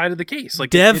most of the side of the case. Like,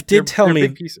 Dev did tell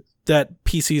me that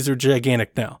PCs are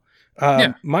gigantic now.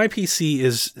 My PC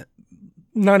is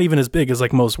not even as big as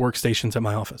like most workstations at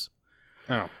my office.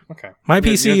 Oh, okay. My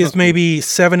PC is maybe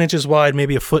 7 inches wide,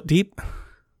 maybe a foot deep.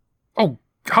 Oh,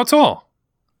 how tall?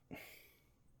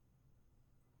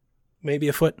 Maybe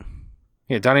a foot.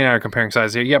 Yeah, Donnie and I are comparing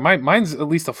sizes here. Yeah, mine's at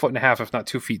least 1.5 feet, if not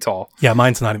 2 feet tall. Yeah,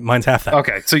 mine's half that.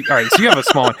 Okay, so all right, so you have a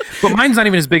small one, but mine's not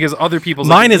even as big as other people's.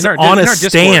 Mine is on a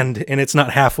stand, and it's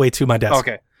not halfway to my desk.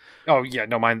 Okay. Oh yeah,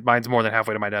 no, mine's more than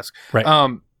halfway to my desk. Right.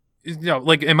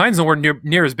 Like, and mine's nowhere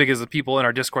near as big as the people in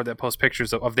our Discord that post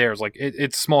pictures of theirs. Like,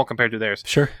 it's small compared to theirs.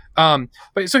 Sure. But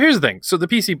so here's the thing. So the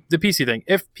PC thing.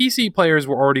 If PC players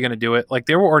were already going to do it, like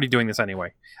they were already doing this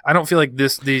anyway. I don't feel like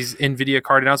these Nvidia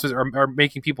card announcements are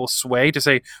making people sway to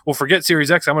say, well, forget Series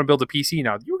X. I'm going to build a PC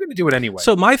now. You were going to do it anyway.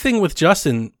 So my thing with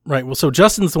Justin, right? Well, so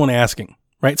Justin's the one asking,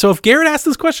 right? So if Garrett asked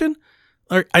this question,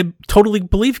 I totally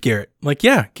believe Garrett. Like,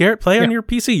 yeah, Garrett, play on your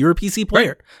PC. You're a PC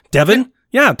player. Right. Devin.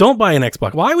 Yeah, don't buy an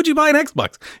Xbox. Why would you buy an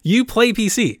Xbox? You play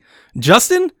PC.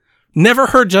 Justin? Never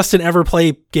heard Justin ever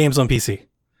play games on PC.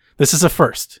 This is a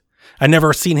first. I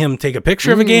never seen him take a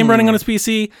picture of a game running on his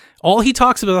PC. All he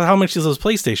talks about is how much is his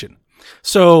PlayStation.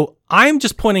 So I'm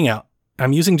just pointing out,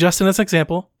 I'm using Justin as an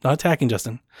example, not attacking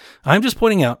Justin. I'm just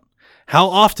pointing out how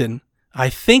often I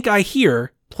think I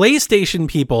hear PlayStation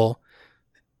people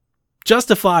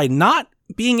justify not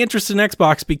being interested in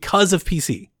Xbox because of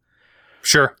PC.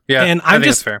 Sure. Yeah. And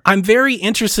I'm very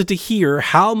interested to hear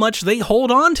how much they hold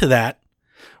on to that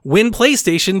when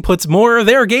PlayStation puts more of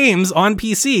their games on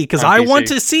PC, because I want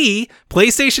to see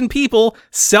PlayStation people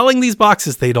selling these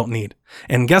boxes they don't need.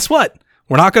 And guess what?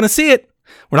 We're not going to see it.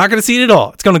 We're not going to see it at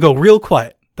all. It's going to go real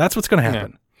quiet. That's what's going to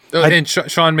happen. Yeah. And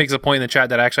Sean makes a point in the chat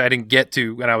that actually I didn't get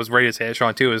to, and I was ready to say it,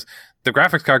 Sean, too, is the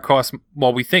graphics card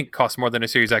we think costs more than a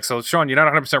Series X. So, Sean, you're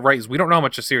not 100% right. We don't know how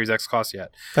much a Series X costs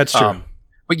yet. That's true.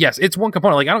 But yes, it's one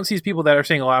component. Like, I don't see these people that are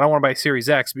saying, "Oh, I don't want to buy a Series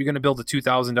X," but you're going to build a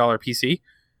 $2,000 PC.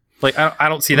 Like, I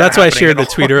don't see that. That's why I shared the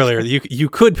tweet earlier. You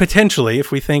could potentially,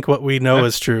 if we think what we know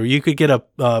is true, you could get a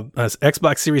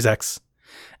Xbox Series X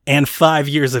and 5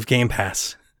 years of Game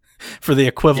Pass for the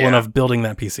equivalent of building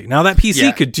that PC. Now that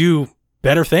PC could do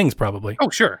better things probably. Oh,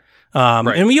 sure.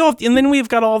 Right. And then we've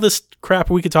got all this crap.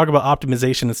 We could talk about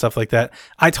optimization and stuff like that.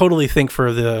 I totally think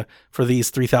for these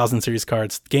 3000 series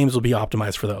cards, games will be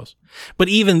optimized for those. But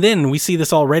even then, we see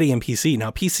this already in PC.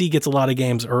 Now, PC gets a lot of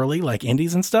games early, like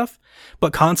indies and stuff,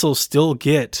 but consoles still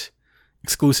get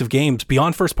exclusive games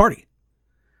beyond first party.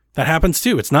 That happens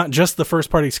too. It's not just the first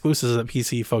party exclusives that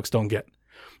PC folks don't get.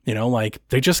 You know, like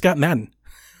they just got Madden,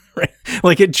 right?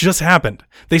 Like it just happened.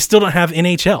 They still don't have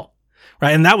NHL.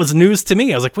 Right. And that was news to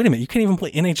me. I was like, wait a minute, you can't even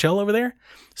play NHL over there?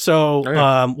 So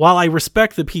while I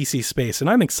respect the PC space, and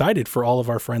I'm excited for all of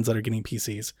our friends that are getting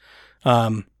PCs,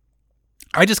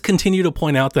 I just continue to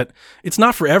point out that it's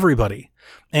not for everybody.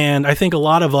 And I think a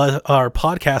lot of our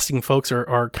podcasting folks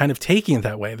are kind of taking it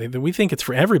that way. We think it's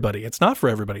for everybody. It's not for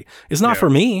everybody. It's not for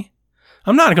me.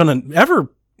 I'm not going to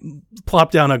ever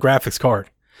plop down a graphics card.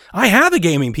 I have a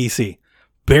gaming PC.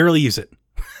 Barely use it.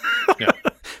 Yeah.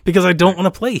 Because I don't want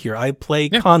to play here. I play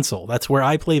console. That's where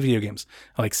I play video games.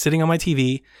 I like sitting on my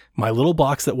TV, my little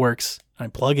box that works. I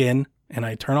plug in and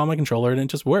I turn on my controller and it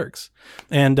just works.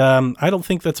 And I don't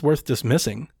think that's worth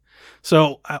dismissing.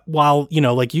 So while, you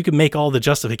know, like you can make all the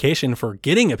justification for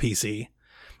getting a PC,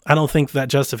 I don't think that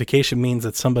justification means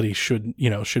that somebody should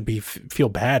be feel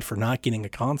bad for not getting a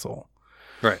console.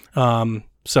 Right.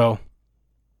 So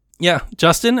yeah,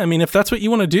 Justin, I mean, if that's what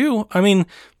you want to do, I mean,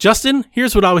 Justin,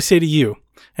 here's what I always say to you.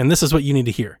 And this is what you need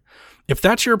to hear. If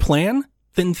that's your plan,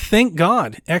 then thank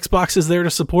God Xbox is there to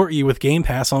support you with Game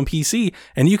Pass on PC,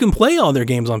 and you can play all their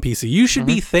games on PC. You should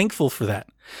be thankful for that.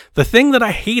 The thing that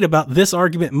I hate about this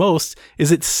argument most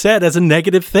is it's said as a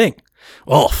negative thing.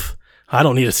 Oh, I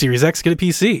don't need a Series X to get a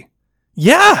PC.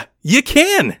 Yeah, you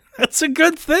can. That's a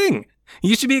good thing.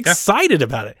 You should be excited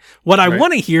about it. What I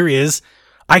want to hear is,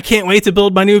 I can't wait to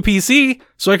build my new PC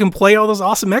so I can play all those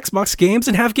awesome Xbox games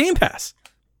and have Game Pass.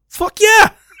 Fuck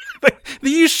yeah.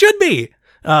 You should be.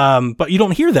 But you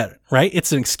don't hear that, right?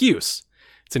 It's an excuse.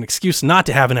 It's an excuse not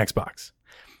to have an Xbox.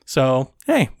 So,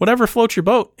 hey, whatever floats your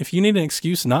boat. If you need an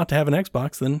excuse not to have an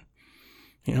Xbox, then,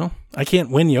 you know, I can't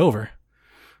win you over.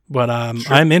 But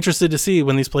I'm interested to see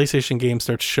when these PlayStation games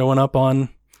start showing up on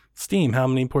Steam, how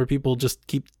many poor people just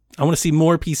keep... I want to see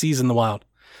more PCs in the wild.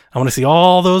 I want to see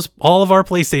all of our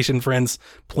PlayStation friends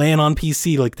playing on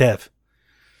PC like Dev.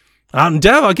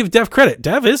 Dev, I'll give Dev credit.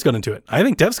 Dev is going to do it. I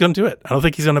think Dev's going to do it. I don't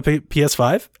think he's going to pay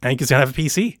PS5. I think he's going to have a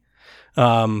PC.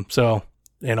 So,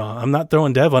 you know, I'm not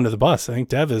throwing Dev under the bus. I think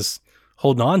Dev is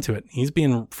holding on to it. He's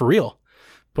being for real.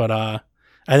 But I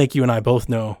think you and I both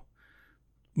know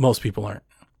most people aren't.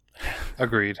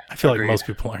 Agreed. I feel like most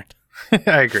people aren't.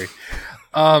 I agree.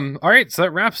 All right, so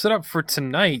that wraps it up for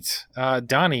tonight.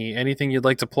 Donnie, anything you'd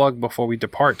like to plug before we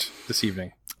depart this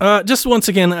evening? Just once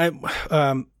again,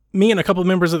 me and a couple of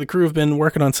members of the crew have been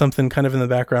working on something kind of in the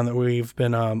background that we've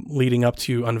been leading up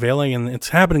to unveiling, and it's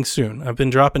happening soon. I've been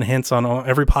dropping hints on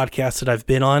every podcast that I've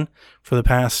been on for the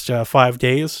past 5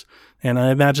 days, and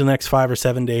I imagine the next 5 or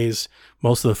 7 days,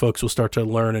 most of the folks will start to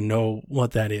learn and know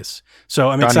what that is. So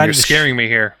I'm excited. You're scaring me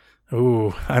here.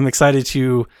 Ooh, I'm excited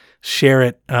to share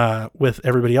it with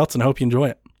everybody else, and I hope you enjoy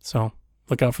it. So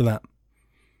look out for that.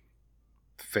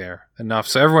 Fair enough.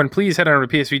 So everyone, please head on to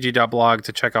psvg.blog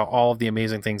to check out all of the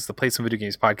amazing things the Play Some Video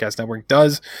Games Podcast Network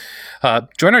does.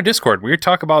 Join our Discord. We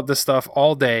talk about this stuff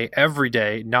all day, every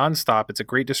day, nonstop. It's a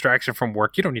great distraction from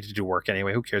work. You don't need to do work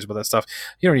anyway. Who cares about that stuff?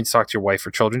 You don't need to talk to your wife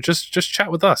or children. Just chat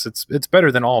with us. It's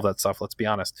better than all of that stuff, let's be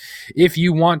honest. If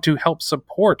you want to help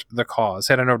support the cause,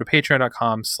 head on over to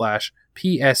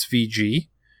patreon.com/PSVG.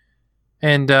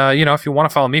 And, if you want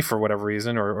to follow me for whatever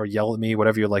reason or yell at me,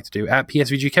 whatever you'd like to do, at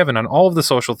PSVG Kevin on all of the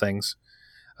social things.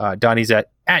 Donnie's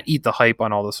at Eat the Hype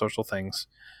on all the social things.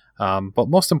 But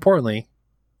most importantly,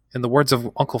 in the words of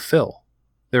Uncle Phil,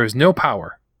 there is no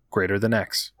power greater than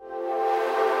X.